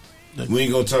 We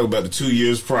ain't gonna talk about the 2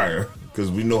 years prior,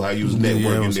 because we know how you was networking.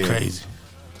 Yeah, it was then. crazy.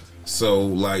 So,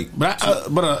 like...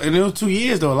 But in those 2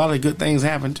 years, though, a lot of good things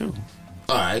happened, too.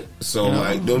 All right, so,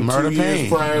 like, them 2 years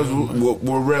prior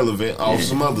were relevant off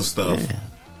some other stuff. Yeah.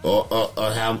 Or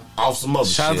have off some other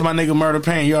shit. Shout out to my nigga Murder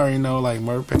Pain. You already know, like,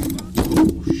 Murder Pain.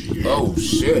 Oh,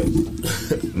 shit.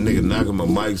 Nigga knocking my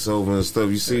mics over and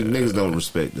stuff. You see, niggas don't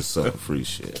respect the sucker free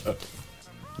shit.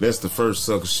 That's the first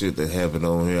sucker shit that happened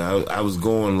on here. I was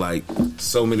going, like,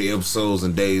 so many episodes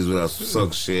and days without some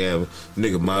sucker shit happening.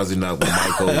 Nigga Mozzie knocked my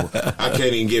mic over. I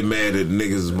can't even get mad at the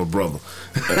niggas is my brother.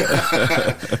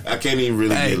 I can't even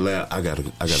really get loud. I gotta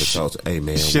talk to. Hey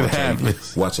man, shit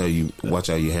happens. Watch how you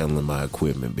handling my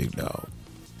equipment, big dog.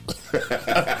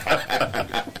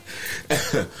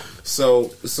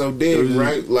 So then,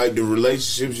 right? Like the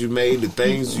relationships you made, the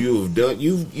things you have done,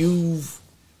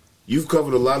 you've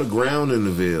covered a lot of ground in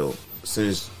the Ville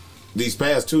since these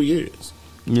past 2 years.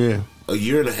 Yeah. A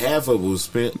year and a half of it was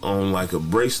spent on like a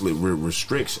bracelet with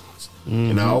restrictions.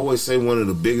 Mm-hmm. And I always say one of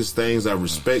the biggest things I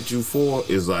respect you for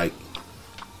is like,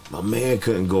 my man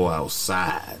couldn't go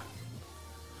outside.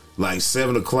 Like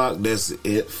 7 o'clock, that's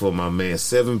it for my man.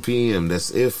 7 p.m., that's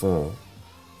it for him.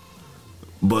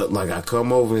 But like I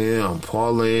come over here, I'm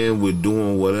parlaying with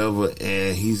doing whatever,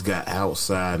 and he's got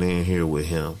outside in here with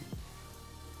him.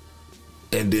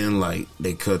 And then like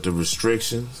they cut the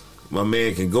restrictions. My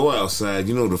man can go outside.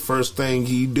 You know the first thing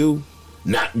he do?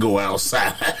 Not go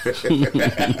outside.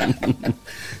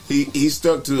 He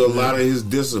stuck to a lot of his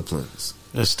disciplines.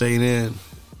 Just stayed in.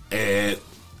 And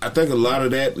I think a lot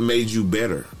of that made you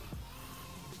better.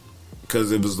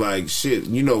 Because it was like, shit,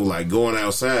 you know, like going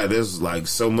outside, there's like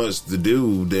so much to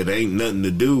do that ain't nothing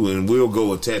to do, and we'll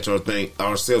go attach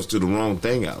ourselves to the wrong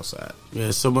thing outside.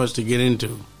 Yeah, so much to get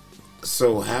into.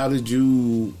 So how did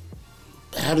you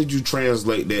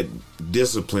translate that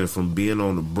discipline from being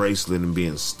on the bracelet and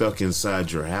being stuck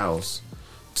inside your house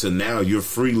to now you're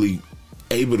freely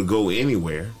able to go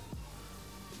anywhere?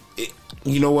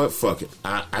 You know what? Fuck it.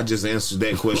 I just answered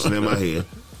that question in my head.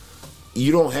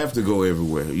 You don't have to go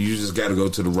everywhere. You just got to go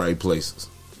to the right places.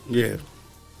 Yeah.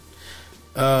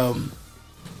 I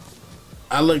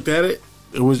looked at it.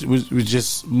 It was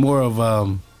just more of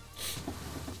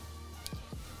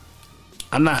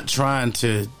I'm not trying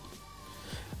to.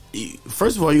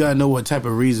 First of all, you gotta know what type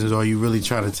of reasons are you really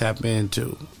trying to tap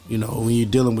into. You know, when you're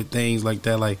dealing with things like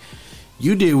that, like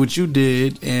you did what you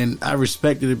did, and I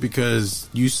respected it because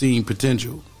you seen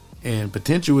potential, and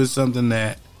potential is something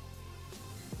that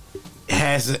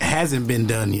hasn't been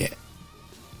done yet.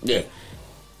 Yeah.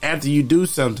 After you do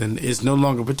something, it's no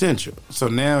longer potential. So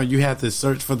now you have to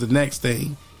search for the next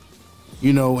thing.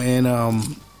 You know,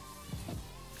 and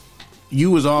you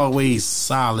was always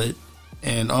solid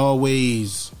and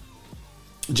always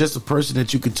just a person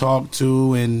that you could talk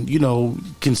to and, you know,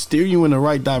 can steer you in the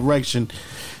right direction.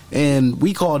 And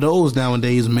we call those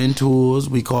nowadays mentors.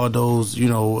 We call those, you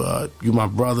know, you my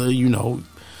brother, you know,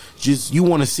 just you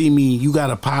want to see me, you got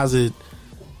a positive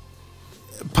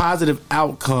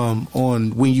outcome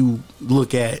on when you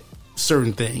look at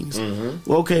certain things.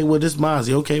 Well, okay, well, this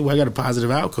Mozzie, okay, well, I got a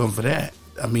positive outcome for that.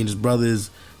 I mean, his brother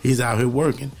he's out here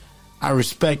working. I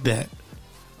respect that.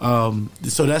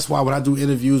 So that's why when I do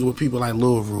interviews with people like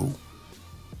Lil Rue,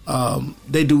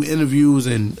 they do interviews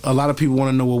and a lot of people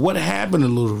want to know, well, what happened to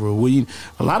Lil Rue? Well,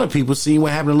 a lot of people seen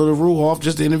what happened to Lil Rue off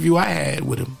just the interview I had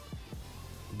with him.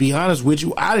 Be honest with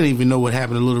you, I didn't even know what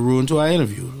happened to Lil Rue until I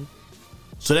interviewed him.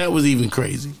 So that was even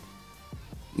crazy.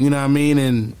 You know what I mean?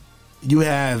 And you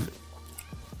have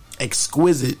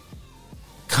exquisite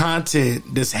content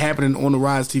that's happening on the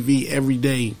Rise TV every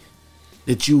day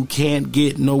that you can't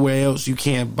get nowhere else. You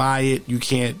can't buy it. You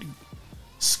can't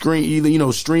stream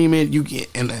it. You can't,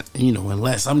 and you know,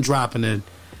 unless I'm dropping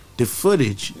the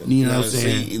footage. You know what I'm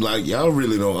saying? See, like, y'all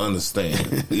really don't understand.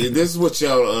 This is what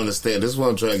y'all don't understand. This is what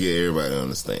I'm trying to get everybody to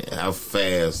understand. How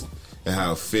fast and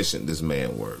how efficient this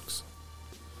man works.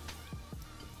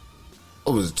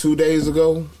 What was it, 2 days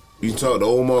ago? You talked to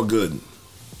Omar Gooden.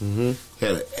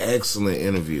 Had an excellent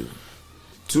interview.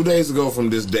 2 days ago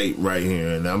from this date right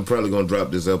here, and I'm probably going to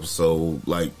drop this episode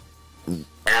like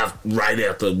right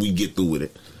after we get through with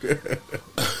it.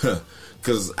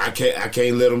 Because I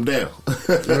can't let him down.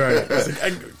 Right.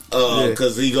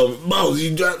 Because he go, boss,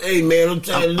 you drop, hey man, I'm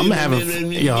trying to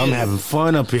I'm having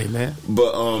fun up here, man.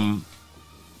 But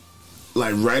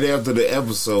like right after the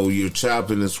episode, you're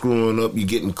chopping and screwing up, you're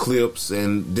getting clips,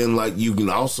 and then like you can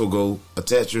also go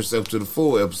attach yourself to the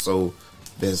full episode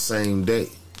that same day.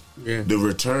 Yeah. The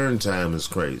return time is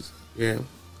crazy. Yeah.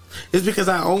 It's because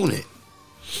I own it.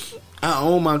 I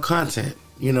own my content.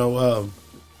 You know,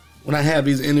 when I have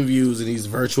these interviews and these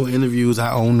virtual interviews,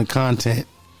 I own the content.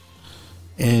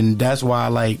 And that's why,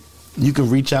 like, you can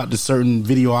reach out to certain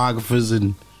videographers,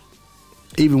 and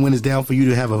even when it's down for you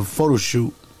to have a photo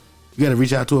shoot, you got to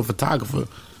reach out to a photographer.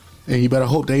 And you better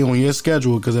hope they on your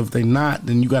schedule, because if they not,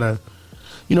 then you got to,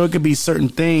 you know, it could be certain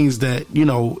things that, you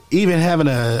know, even having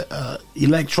a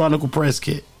electronical press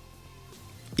kit.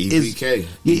 EPK.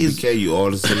 EPK, you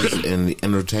artists and the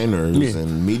entertainers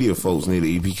and media folks need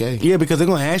an EPK. Yeah, because they're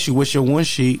going to ask you what's your one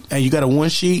sheet. And you got a one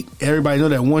sheet, everybody know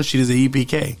that one sheet is an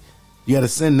EPK. You got to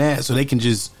send that so they can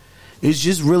just, it's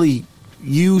just really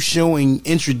you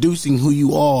introducing who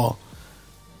you are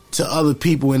to other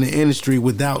people in the industry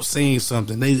without saying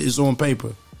something. It's on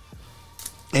paper.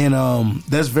 And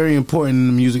that's very important in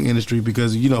the music industry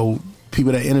because, you know,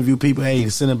 people that interview people, hey,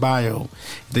 send a bio.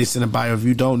 If they send a bio, if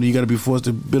you don't, then you got to be forced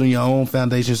to build on your own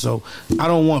foundation. So I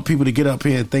don't want people to get up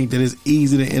here and think that it's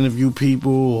easy to interview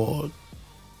people, or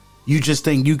you just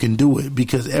think you can do it,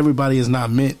 because everybody is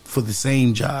not meant for the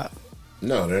same job.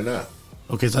 No, they're not.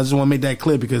 Okay, so I just want to make that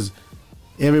clear, because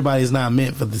everybody is not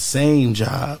meant for the same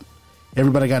job.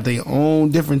 Everybody got their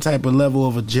own different type of level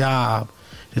of a job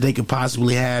that they could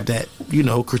possibly have that, you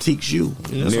know, critiques you.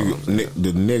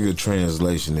 The nigga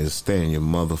translation is stay in your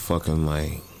motherfucking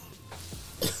lane.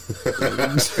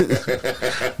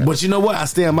 But you know what? I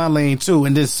stay in my lane too.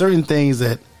 And there's certain things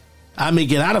that I may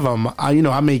get out of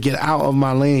I may get out of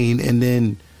my lane, and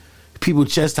then people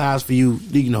chastise for you,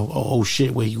 you know, oh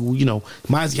shit, wait, you know,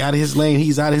 Mozzie out of his lane,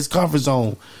 he's out of his comfort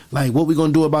zone. Like, what we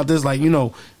gonna do about this? Like, you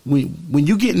know, when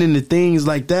you getting into things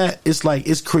like that, it's like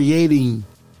it's creating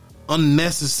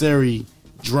unnecessary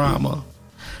drama.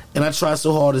 And I try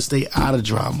so hard to stay out of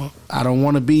drama. I don't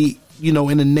want to be, you know,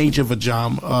 in the nature of a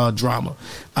drama.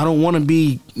 I don't want to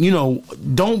be, you know,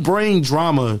 don't bring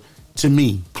drama to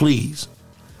me, please.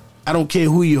 I don't care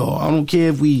who you are. I don't care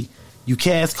if you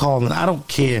cast calling. I don't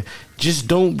care. Just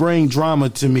don't bring drama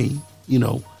to me, you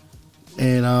know.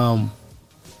 And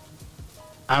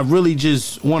I really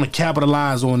just want to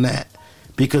capitalize on that,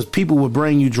 because people will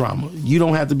bring you drama. You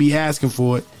don't have to be asking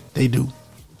for it. They do.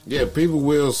 Yeah, people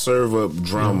will serve up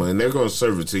drama, and they're going to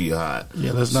serve it to you hot.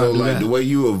 Yeah, let's not do that. So, like, the way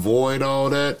you avoid all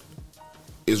that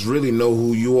is really know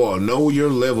who you are. Know your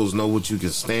levels. Know what you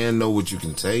can stand. Know what you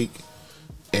can take.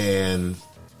 And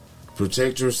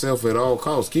protect yourself at all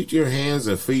costs. Keep your hands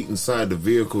and feet inside the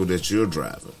vehicle that you're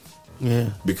driving. Yeah.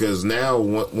 Because now,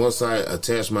 once I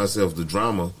attach myself to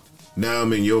drama, now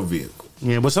I'm in your vehicle.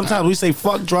 Yeah, but sometimes we say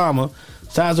fuck drama.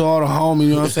 Shout out to all the homies, you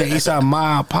know what I'm saying? Eastside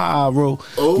Mob, Pyro. You know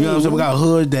what I'm saying? We got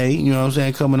Hood Day, you know what I'm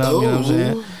saying, coming up, you know what I'm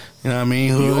saying? You know what I mean?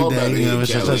 Hood Day, you know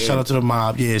what I'm saying? Shout out to the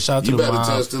mob. Yeah, shout out to the mob. You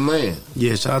better touch the land.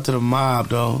 Yeah, shout out to the mob,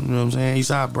 though. You know what I'm saying?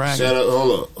 Eastside Bragging. Shout out,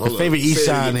 hold up. Favorite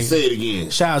Eastside nigga. Say it again.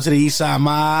 Shout out to the Eastside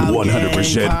Mob.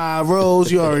 100%.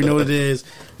 Pyros, you already know what it is.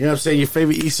 You know what I'm saying? Your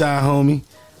favorite East Side homie,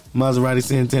 Mazerati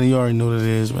Santana. You already know what it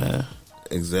is, man.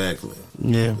 Exactly.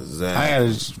 Yeah. Exactly. I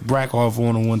had to brack off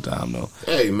on him one time, though.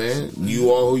 Hey, man,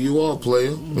 you are who you are,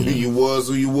 player. You was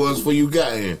who you was before you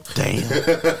got here. Damn.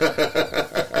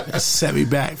 That set me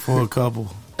back for a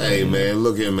couple. Hey, man,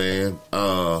 look here, man.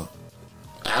 I'll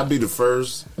be the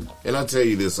first, and I tell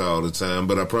you this all the time,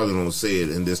 but I probably don't say it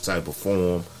in this type of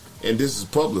form, and this is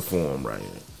public form right here.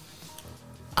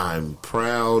 I'm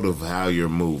proud of how you're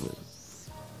moving.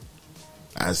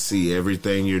 I see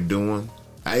everything you're doing.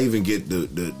 I even get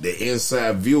the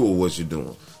inside view of what you're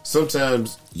doing.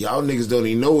 Sometimes y'all niggas don't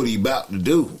even know what he about to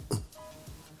do.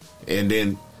 And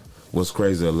then what's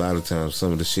crazy, a lot of times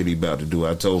some of the shit he about to do,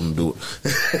 I told him to do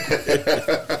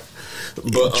it.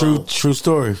 But True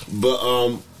story. But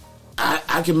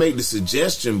I can make the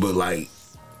suggestion, but like,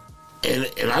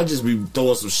 and I just be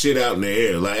throwing some shit out in the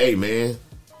air, like, hey man,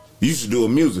 you should do a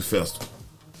music festival.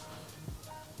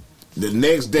 The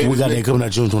next day, We got that coming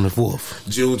out June 24th.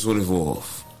 June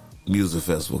 24th, music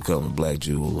festival coming, Black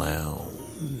Jewel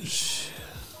Lounge,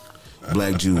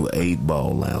 Black Jewel 8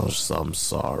 Ball Lounge. So I'm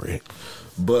sorry,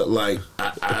 but like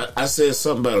I said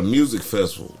something about a music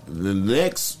festival. The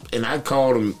next, and I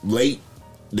called him late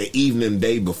the evening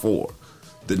day before.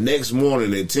 The next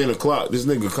morning at 10 o'clock, this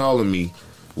nigga calling me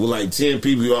with like 10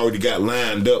 people you already got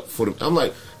lined up for the. I'm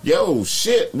like, yo,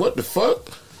 shit, what the fuck?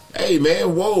 Hey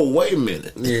man, whoa, wait a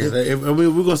minute. Yeah, if we're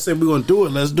gonna say we're gonna do it,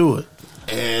 let's do it.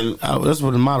 And That's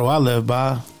what the motto I live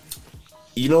by.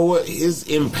 you know what? His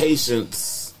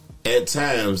impatience at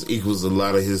times equals a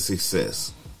lot of his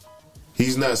success.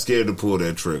 He's not scared to pull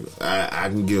that trigger. I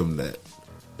can give him that.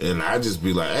 And I just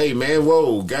be like, hey man,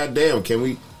 whoa, goddamn, can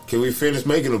we finish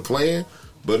making a plan?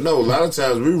 But no, a lot of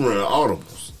times we run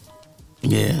audibles.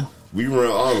 Yeah. We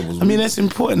run audibles. I mean, that's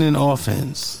important in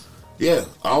offense. Yeah,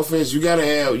 offense. You gotta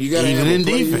have. Even have a in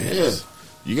play. defense.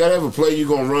 You gotta have a play you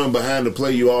gonna run behind the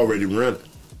play you already running.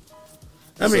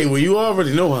 I mean, well, you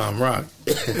already know how I'm rocking.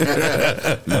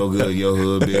 No good, your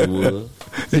hood big wood.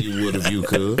 You would if you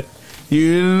could.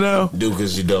 You didn't know? Do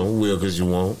because you don't. Will because you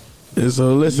won't. And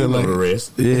so listen, You know like the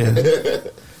rest. Yeah.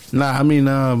 Nah, I mean,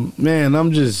 man, I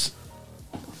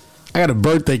got a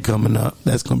birthday coming up.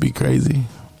 That's gonna be crazy.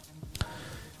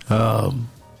 How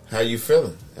you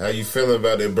feeling? How you feeling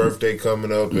about that birthday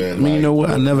coming up? And I mean, you know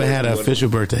what? I never had an official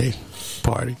birthday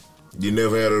party. You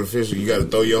never had an official. You got to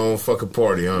throw your own fucking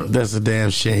party, huh? That's a damn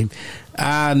shame.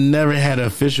 I never had an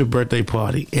official birthday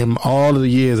party in all of the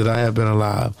years that I have been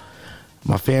alive.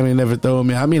 My family never threw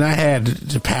me. I mean, I had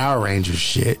the Power Rangers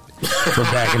shit from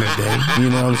back in the day.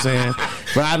 You know what I'm saying?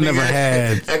 But I never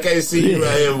had. I can't see you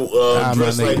out here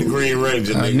dressed like the Green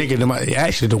Ranger, nigga.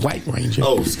 Actually, the White Ranger.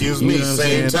 Oh, excuse me. You know what I'm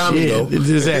Same saying? Tommy, yeah, though.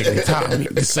 Exactly. Tommy.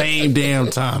 The same damn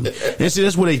Tommy. And see,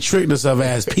 that's what they tricked us of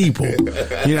as people. You know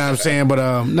what I'm saying?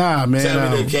 But, nah, man.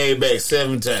 Tommy that came back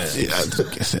 7 times.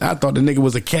 I thought the nigga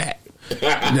was a cat.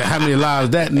 How many lives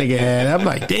that nigga had? I'm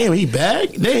like, damn, he back?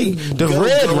 They the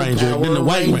Red Ranger, then the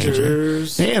White Ranger.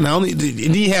 And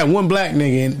he had one black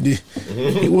nigga. And,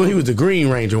 well, he was the Green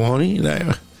Ranger, wasn't he? Like,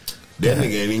 that nigga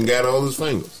ain't even got all his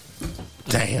fingers.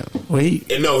 Damn. Well,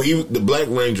 the Black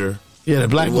Ranger. Yeah, the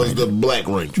Black was Ranger. the Black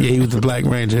Ranger. Yeah, he was the Black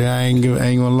Ranger. I ain't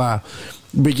gonna lie.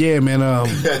 But yeah, man,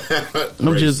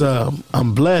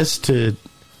 I'm blessed to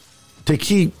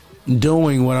keep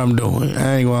doing what I'm doing.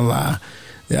 I ain't gonna lie.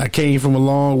 I came from a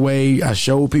long way. I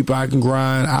showed people I can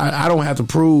grind. I don't have to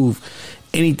prove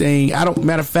anything.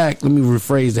 Matter of fact, let me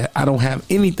rephrase that. I don't have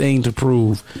anything to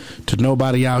prove to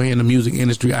nobody out here in the music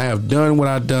industry. I have done what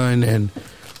I've done, and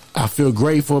I feel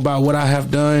grateful about what I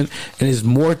have done. And there's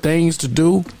more things to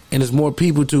do, and there's more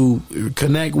people to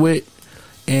connect with.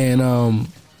 And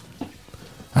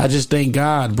I just thank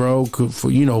God, bro,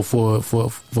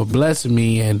 for blessing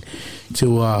me and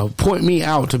to point me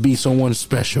out to be someone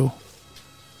special.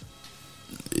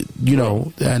 You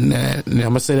know, and I'm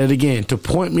gonna say that again, to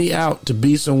point me out to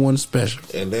be someone special.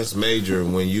 And that's major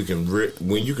when you can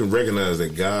recognize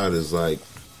that God is like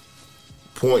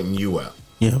pointing you out.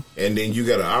 Yeah, and then you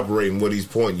got to operate in what He's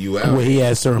pointing you out. Well, He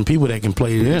has certain people that can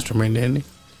play the instrument, didn't He?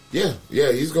 Yeah.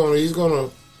 He's gonna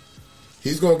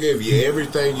give you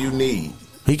everything you need.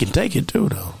 He can take it too,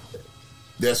 though.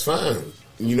 That's fine.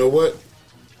 You know what?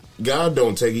 God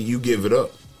don't take it. You give it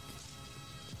up.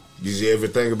 Did you ever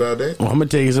think about that? Well, I'm gonna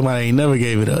tell you somebody ain't never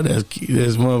gave it up. That's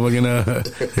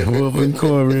motherfucking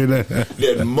cornbread.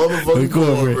 That motherfucking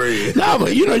cornbread. No,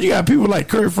 but you got people like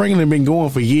Kurt Franklin been going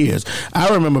for years.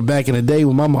 I remember back in the day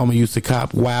when my mama used to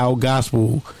cop Wild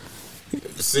Gospel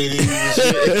CDs and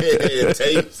shit.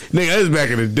 Tapes. Nigga, that's back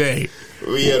in the day.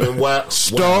 We had them wild.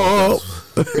 Stop.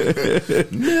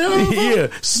 never.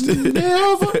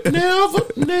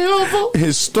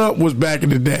 His stunt was back in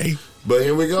the day. But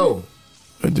here we go.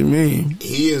 What do you mean?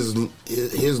 His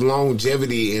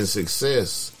longevity and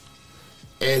success,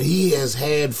 and he has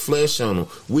had flesh on him.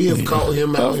 We have caught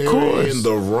him out here in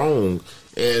the wrong,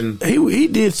 and he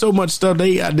did so much stuff.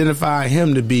 They identify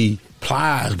him to be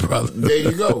Plies, brother. There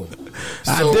you go.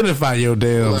 So, identify your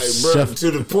damn stuff.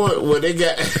 to the point where they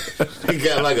got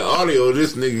like an audio of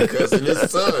this nigga cussing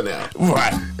his son out.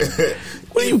 Right.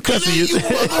 What are you cussing you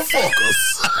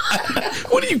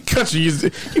motherfuckers? What are you cussing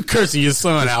your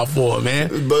son out for,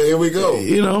 man? But here we go.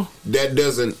 You know, that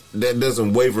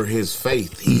doesn't waver his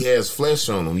faith. He has flesh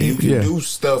on him. You can do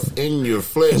stuff in your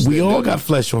flesh. We all got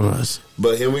flesh on us.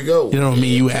 But here we go. You know what I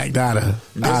mean? You act out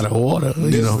of order.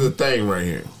 This is the thing right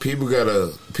here. People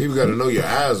gotta know your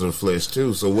eyes are flesh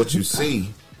too. So what you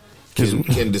see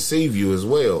can deceive you as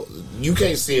well. You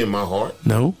can't see in my heart.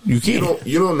 No, you can't.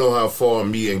 You don't know how far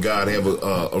me and God have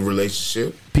a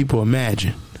relationship. People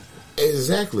imagine.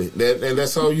 Exactly. And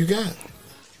that's all you got.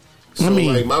 So, I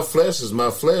mean, like, my flesh is my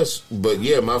flesh, but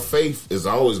yeah, my faith is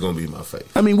always going to be my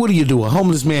faith. I mean, what do you do? A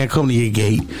homeless man come to your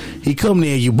gate. He come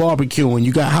there, you barbecuing,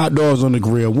 you got hot dogs on the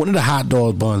grill. One of the hot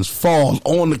dog buns falls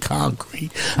on the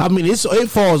concrete. I mean, it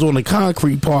falls on the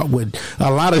concrete part where a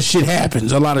lot of shit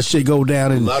happens. A lot of shit go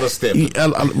down. And a lot of stepping.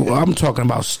 I'm talking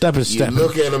about stepping. You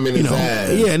look at him in his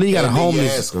eyes. Yeah, and then you got a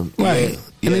homeless. Ask him, right.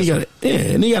 And then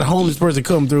you got a homeless person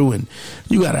come through, and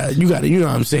you got you know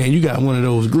what I'm saying, you got one of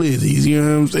those glizzies, you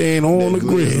know what I'm saying, on the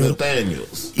grill.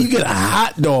 Nathaniels. You get a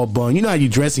hot dog bun. You know how you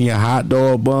dressing your hot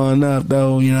dog bun up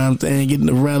though, you know what I'm saying, getting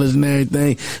the relish and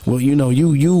everything. Well, you know,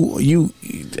 you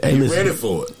hey, listen, ready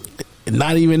for it.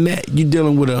 Not even that. You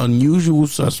dealing with an unusual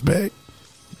suspect.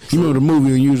 You remember the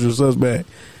movie Unusual Suspect?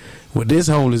 With this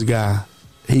homeless guy,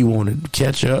 he wanted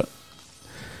ketchup.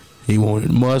 He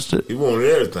wanted mustard. He wanted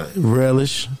everything.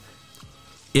 Relish.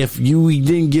 If you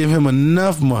didn't give him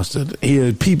enough mustard,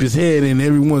 he'll peep his head in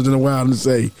every once in a while and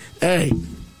say, "Hey,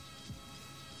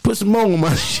 put some more on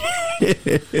my shit."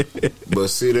 But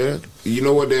see that? You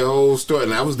know what, that whole story,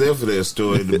 and I was there for that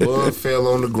story. The bun fell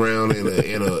on the ground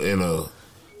in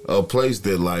a place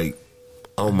that, like,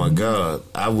 oh my God,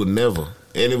 I would never.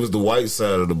 And it was the white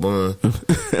side of the bun.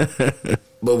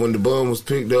 But when the bun was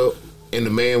picked up, and the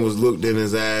man was looked in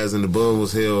his eyes and the bun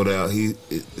was held out,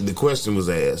 the question was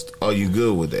asked, are you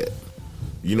good with that?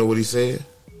 You know what he said?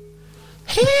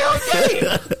 Hell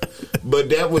yeah! But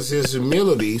that was his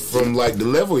humility from, like, the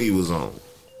level he was on.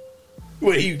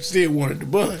 Well, he still wanted the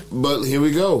bun. But here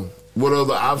we go. What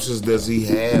other options does he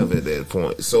have at that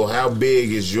point? So how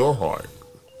big is your heart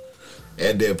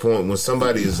at that point when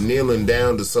somebody is kneeling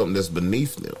down to something that's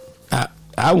beneath them?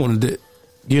 I wanted to,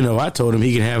 you know, I told him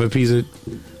he could have a piece of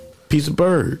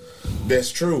bird.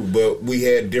 That's true, but we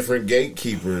had different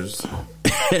gatekeepers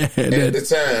at the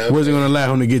time. Wasn't going to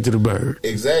allow him to get to the bird.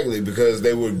 Exactly, because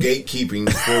they were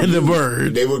gatekeeping for the you.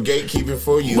 bird. They were gatekeeping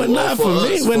for you. But not for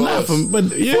me. But not for.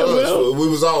 But yeah, well, we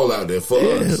was all out there for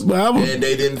us, and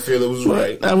they didn't feel it was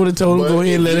right. I would have told him go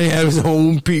ahead and let him have his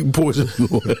own portion.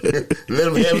 Let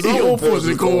him have his own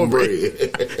portion of cornbread.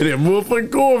 That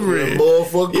motherfucking cornbread.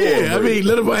 Yeah, I mean,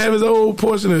 let him have his own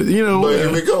portion of, you know. But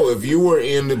here we go. If you were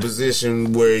in the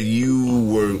position where you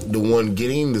were the one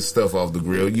getting the stuff off the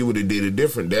grill, you would have did it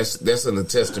different. That's an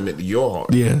testament to your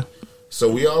heart. Yeah. So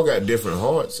we all got different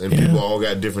hearts, and people all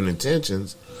got different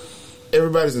intentions.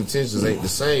 Everybody's intentions ain't the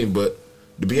same, but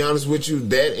to be honest with you,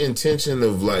 that intention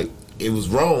of, like, it was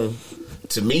wrong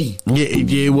to me. Yeah,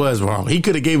 it was wrong. He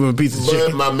could have gave him a piece of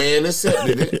chicken. But my man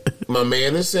accepted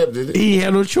it. He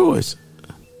had no choice.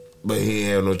 But he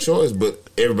had no choice. But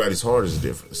everybody's heart is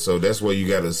different, so that's why you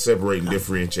got to separate and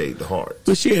differentiate the heart.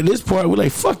 But shit, at this part, we're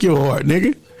like, fuck your heart,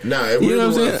 nigga. Nah, it really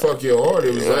wasn't fuck your heart.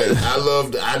 It was like,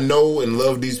 I know and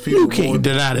love these people. You can't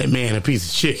deny that man a piece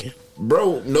of chicken.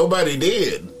 Bro, nobody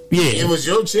did. Yeah. It was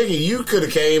your chicken. You could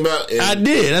have came out and... I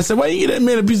did. I said, why you get that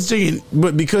man a piece of chicken?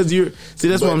 But because you're... See,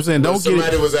 that's what I'm saying. Don't get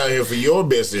somebody was out here for your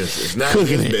best interest, not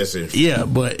his best interest. Yeah,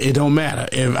 but it don't matter.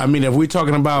 If we're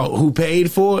talking about who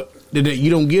paid for it, you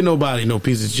don't give nobody no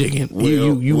piece of chicken. Well,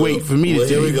 you wait for me to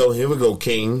tell you. Here we go,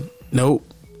 King. Nope.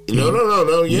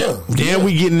 No, yeah. Then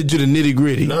we getting into the nitty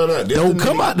gritty. No. Don't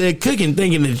come out there cooking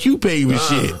thinking that you paid for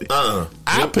shit.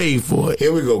 I paid for it.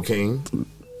 Here we go, King.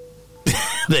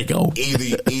 They go.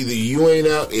 Either you ain't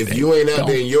out. If you ain't out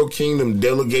there in your kingdom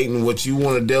delegating what you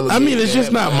want to delegate. I mean, it's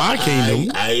just not my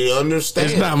kingdom. I understand.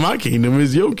 It's not my kingdom.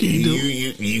 It's your kingdom.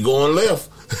 You going left.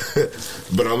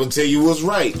 But I'm gonna tell you what's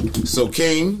right. So,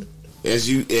 King, as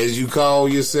you call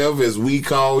yourself, as we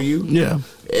call you, yeah,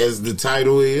 as the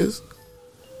title is,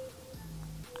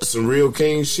 some real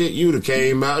king shit, you'd have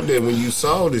came out there when you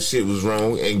saw this shit was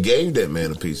wrong and gave that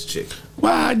man a piece of chicken.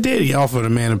 Well, I did. He offered a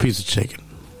man a piece of chicken.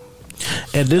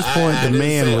 At this point, I the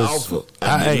man was. Offer.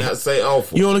 I did not say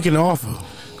offer. You only can offer.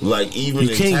 Like even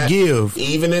you can't give.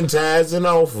 Even in tithes and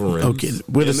offerings. Okay, in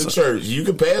the church, you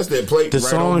can pass that plate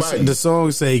right on by you. The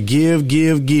song say, "Give,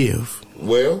 give, give."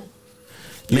 Well,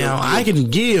 now I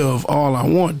can give all I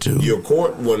want to. Your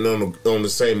court wasn't on the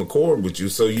same accord with you,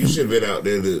 so you should have been out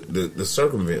there to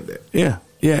circumvent that. Yeah,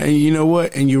 and you know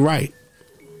what? And you're right.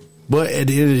 But at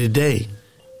the end of the day,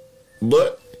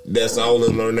 that's all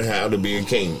in learning how to be a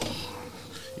king.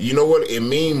 You know what? It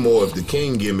mean more if the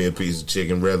king give me a piece of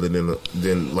chicken rather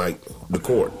than like the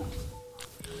court.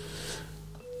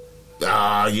 You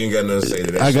ain't got nothing to say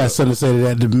to that. I got something to say to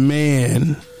that. The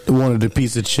man wanted a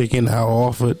piece of chicken I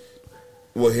offered.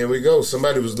 Well, here we go.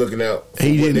 Somebody was looking out.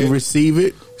 He didn't receive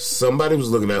it. Somebody was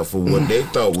looking out for what they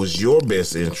thought was your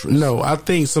best interest. No, I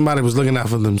think somebody was looking out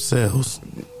for themselves.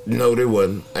 No, they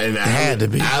wasn't. And it had to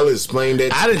be. I'll explain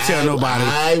that. I didn't tell nobody.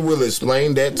 I will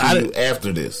explain that to you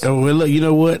after this. Oh, well, look, you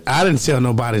know what? I didn't tell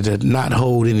nobody to not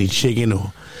hold any chicken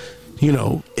or,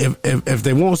 if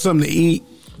they want something to eat,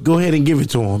 go ahead and give it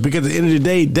to them. Because at the end of the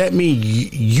day, that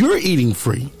means you're eating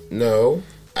free. No,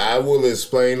 I will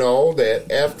explain all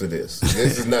that after this.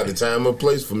 This is not the time or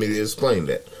place for me to explain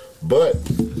that. But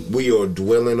we are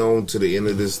dwelling on to the end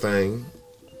of this thing.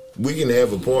 We can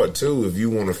have a part 2 if you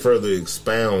want to further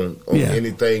expound on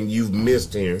anything you've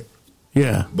missed here.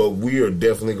 Yeah. But we are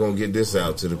definitely going to get this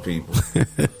out to the people.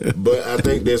 But I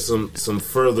think there's some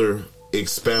further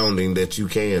expounding that you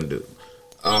can do.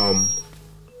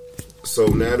 So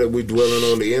now that we're dwelling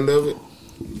on the end of it,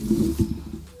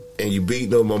 and you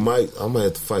beating up my mic, I'm going to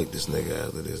have to fight this nigga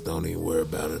after this. Don't even worry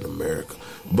about it, America.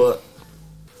 But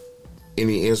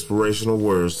any inspirational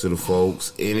words to the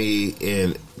folks,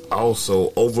 and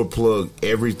also overplug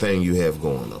everything you have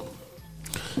going on.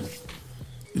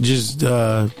 Just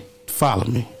follow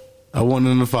me. I want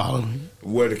them to follow me.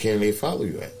 Where can they follow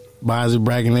you at? Maserati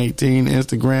Bracken 18,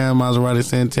 Instagram, Mazerati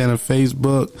Santana,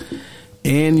 Facebook,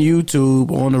 and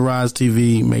YouTube on the Rise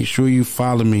TV. Make sure you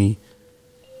follow me.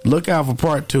 Look out for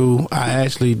part 2. I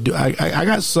actually do. I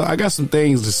got some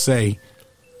things to say.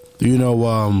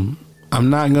 I'm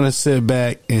not gonna sit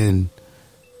back and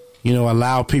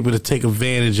allow people to take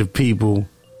advantage of people,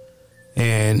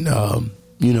 and I'm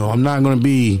not gonna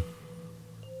be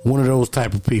one of those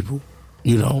type of people,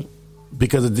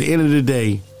 because at the end of the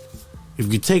day,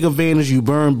 if you take advantage, you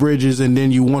burn bridges, and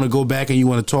then you want to go back and you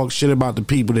want to talk shit about the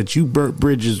people that you burnt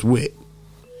bridges with.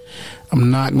 I'm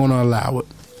not gonna allow it.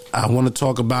 I want to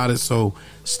talk about it, so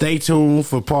stay tuned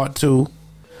for part 2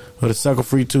 of the Sucker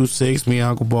Free 26, me and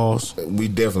Uncle Boss. We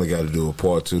definitely got to do a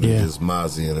part 2 to this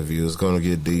Mozzie interview. It's gonna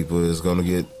get deeper. It's gonna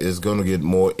get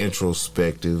more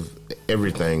introspective.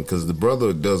 Everything, because the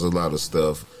brother does a lot of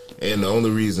stuff, and the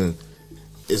only reason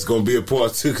it's gonna be a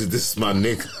part 2 because this is my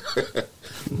nigga.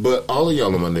 But all of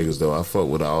y'all are my niggas though. I fuck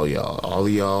with all y'all. All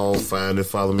of y'all find and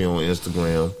follow me on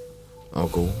Instagram,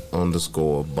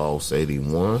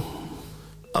 Uncle_Boss81.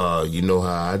 You know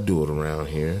how I do it around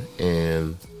here,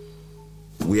 and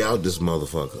we out this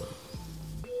motherfucker.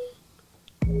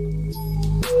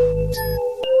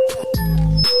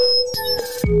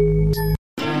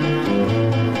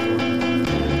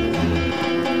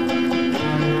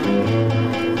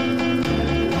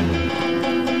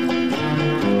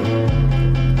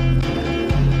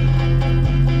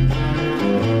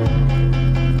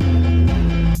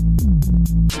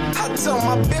 Told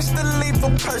my bitch to leave a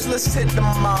purse, let's hit the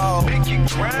mall.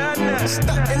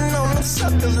 Stuntin' on them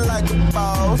suckers like a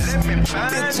boss.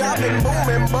 Bitch, I been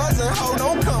booming, buzzing, ho,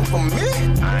 don't come for me.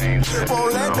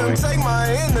 Won't let them take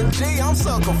my energy, I'm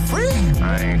sucker free.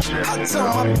 I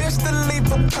told my bitch to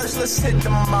leave a purse, let's hit the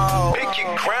mall.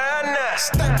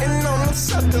 Stuntin' on them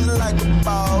suckers like a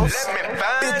boss.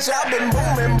 Bitch, I been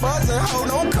booming, buzzing, ho,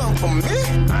 don't come for me.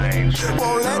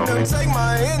 Won't let them take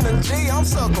my energy, I'm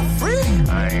sucker free.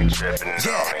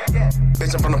 Yeah,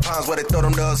 bitch, I'm from the ponds where they throw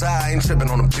them doves high. I ain't tripping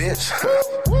on a bitch.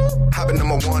 I been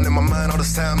number 1 in my mind all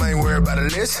this time. I ain't worried about a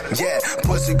list. Yeah,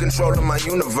 pussy controlling my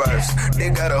universe. They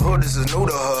got a hood, this is new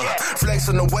to her.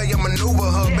 Flexing the way I maneuver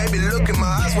her. Baby, look in my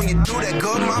eyes when you do that.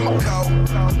 Good mama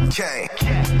cocaine.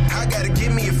 I gotta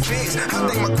give me a fix. I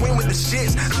think my queen with the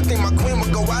shits. I think my queen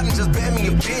would go out and just bend might me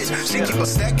a bitch. She keep a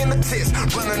stack in the tits.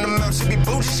 Running them out, she be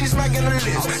bougie, she smacking her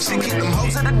lips. She keep them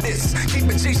hoes at a distance. Keep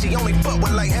it G, she only fuck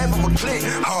with like half of a click.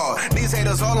 Hard, these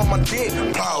haters all on my dick.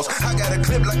 Pause, I got a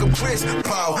clip like a Chris.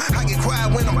 Pause, I get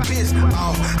quiet when I'm pissed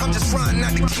off. I'm just trying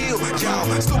not to kill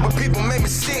y'all. Stupid people make me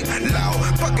sick, loud.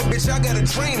 Fuck a bitch, I got a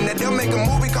dream that they'll make a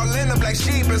movie called Linda Black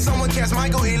Sheep. And someone cast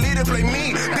Michael Ealy to play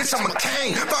me. Bitch, I'm a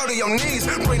king, fall to your knees.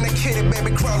 Bring that kitty,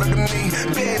 baby, crawler to me.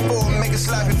 Bed for it, make it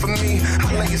sloppy for me.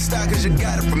 I lay your style cause you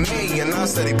got it from me. And I'll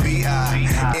study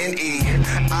B-I-N-E.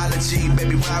 Ology,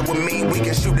 baby, ride with me. We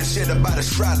can shoot this shit about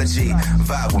astrology.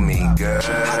 Vibe with me, girl.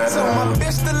 I told my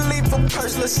bitch to leave a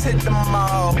purse, let's hit the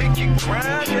mall.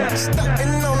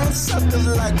 Stuntin' on them suckers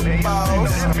like a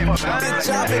boss. Bitch,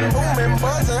 I been booming,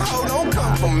 buzzing, ho, don't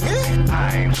come for me.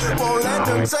 Won't let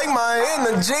them take my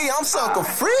energy, I'm sucker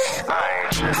free.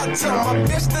 I told my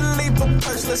bitch to leave a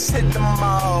purse, let's hit the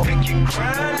mall.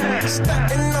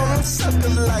 Stuntin' on them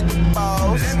suckers like a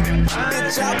boss.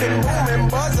 Bitch, I been booming,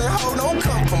 buzzing, ho, don't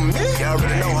come for me. Y'all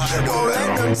already know how to won't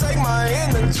let them take my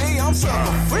energy, I'm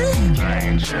sucker free.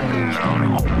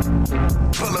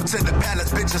 Pull up to the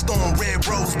palace, bitches throwing red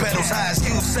rose petals. High as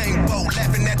Usain Bolt,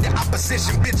 laughing at the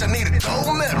opposition, bitch, I need a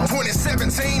gold medal.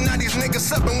 2017, now these niggas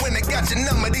supping when they got your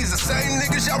number. These the same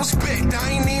niggas y'all respect.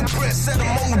 I ain't even pressed, set them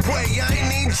on the way. I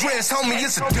ain't even dressed, homie,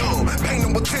 it's a dub. Pay no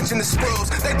attention to scrubs.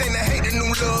 They think they hate the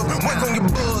new love. Work on your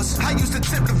buzz. I used to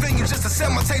tip the venue just to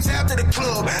sell my tapes after the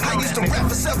club. I used to rap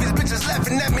for selfies, bitches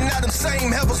laughing at me. Now them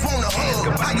same helpers wanna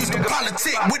hug. I used to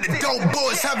politic with the dope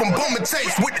boys, have them bumming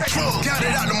tapes with the drugs. Got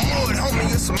it out the mud,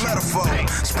 homie, it's a metaphor.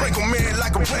 Sprinkle me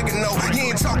like oregano. You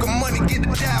ain't talking money, get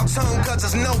the dial tone, cause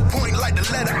there's no point like the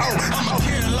letter O. I'm a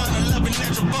Carolina loving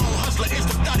natural bone hustler. It's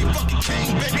the thotty fucking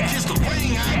king. Baby, kiss the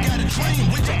ring. I got a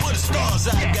dream. With you for the stars,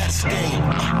 I got a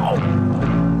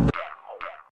scheme.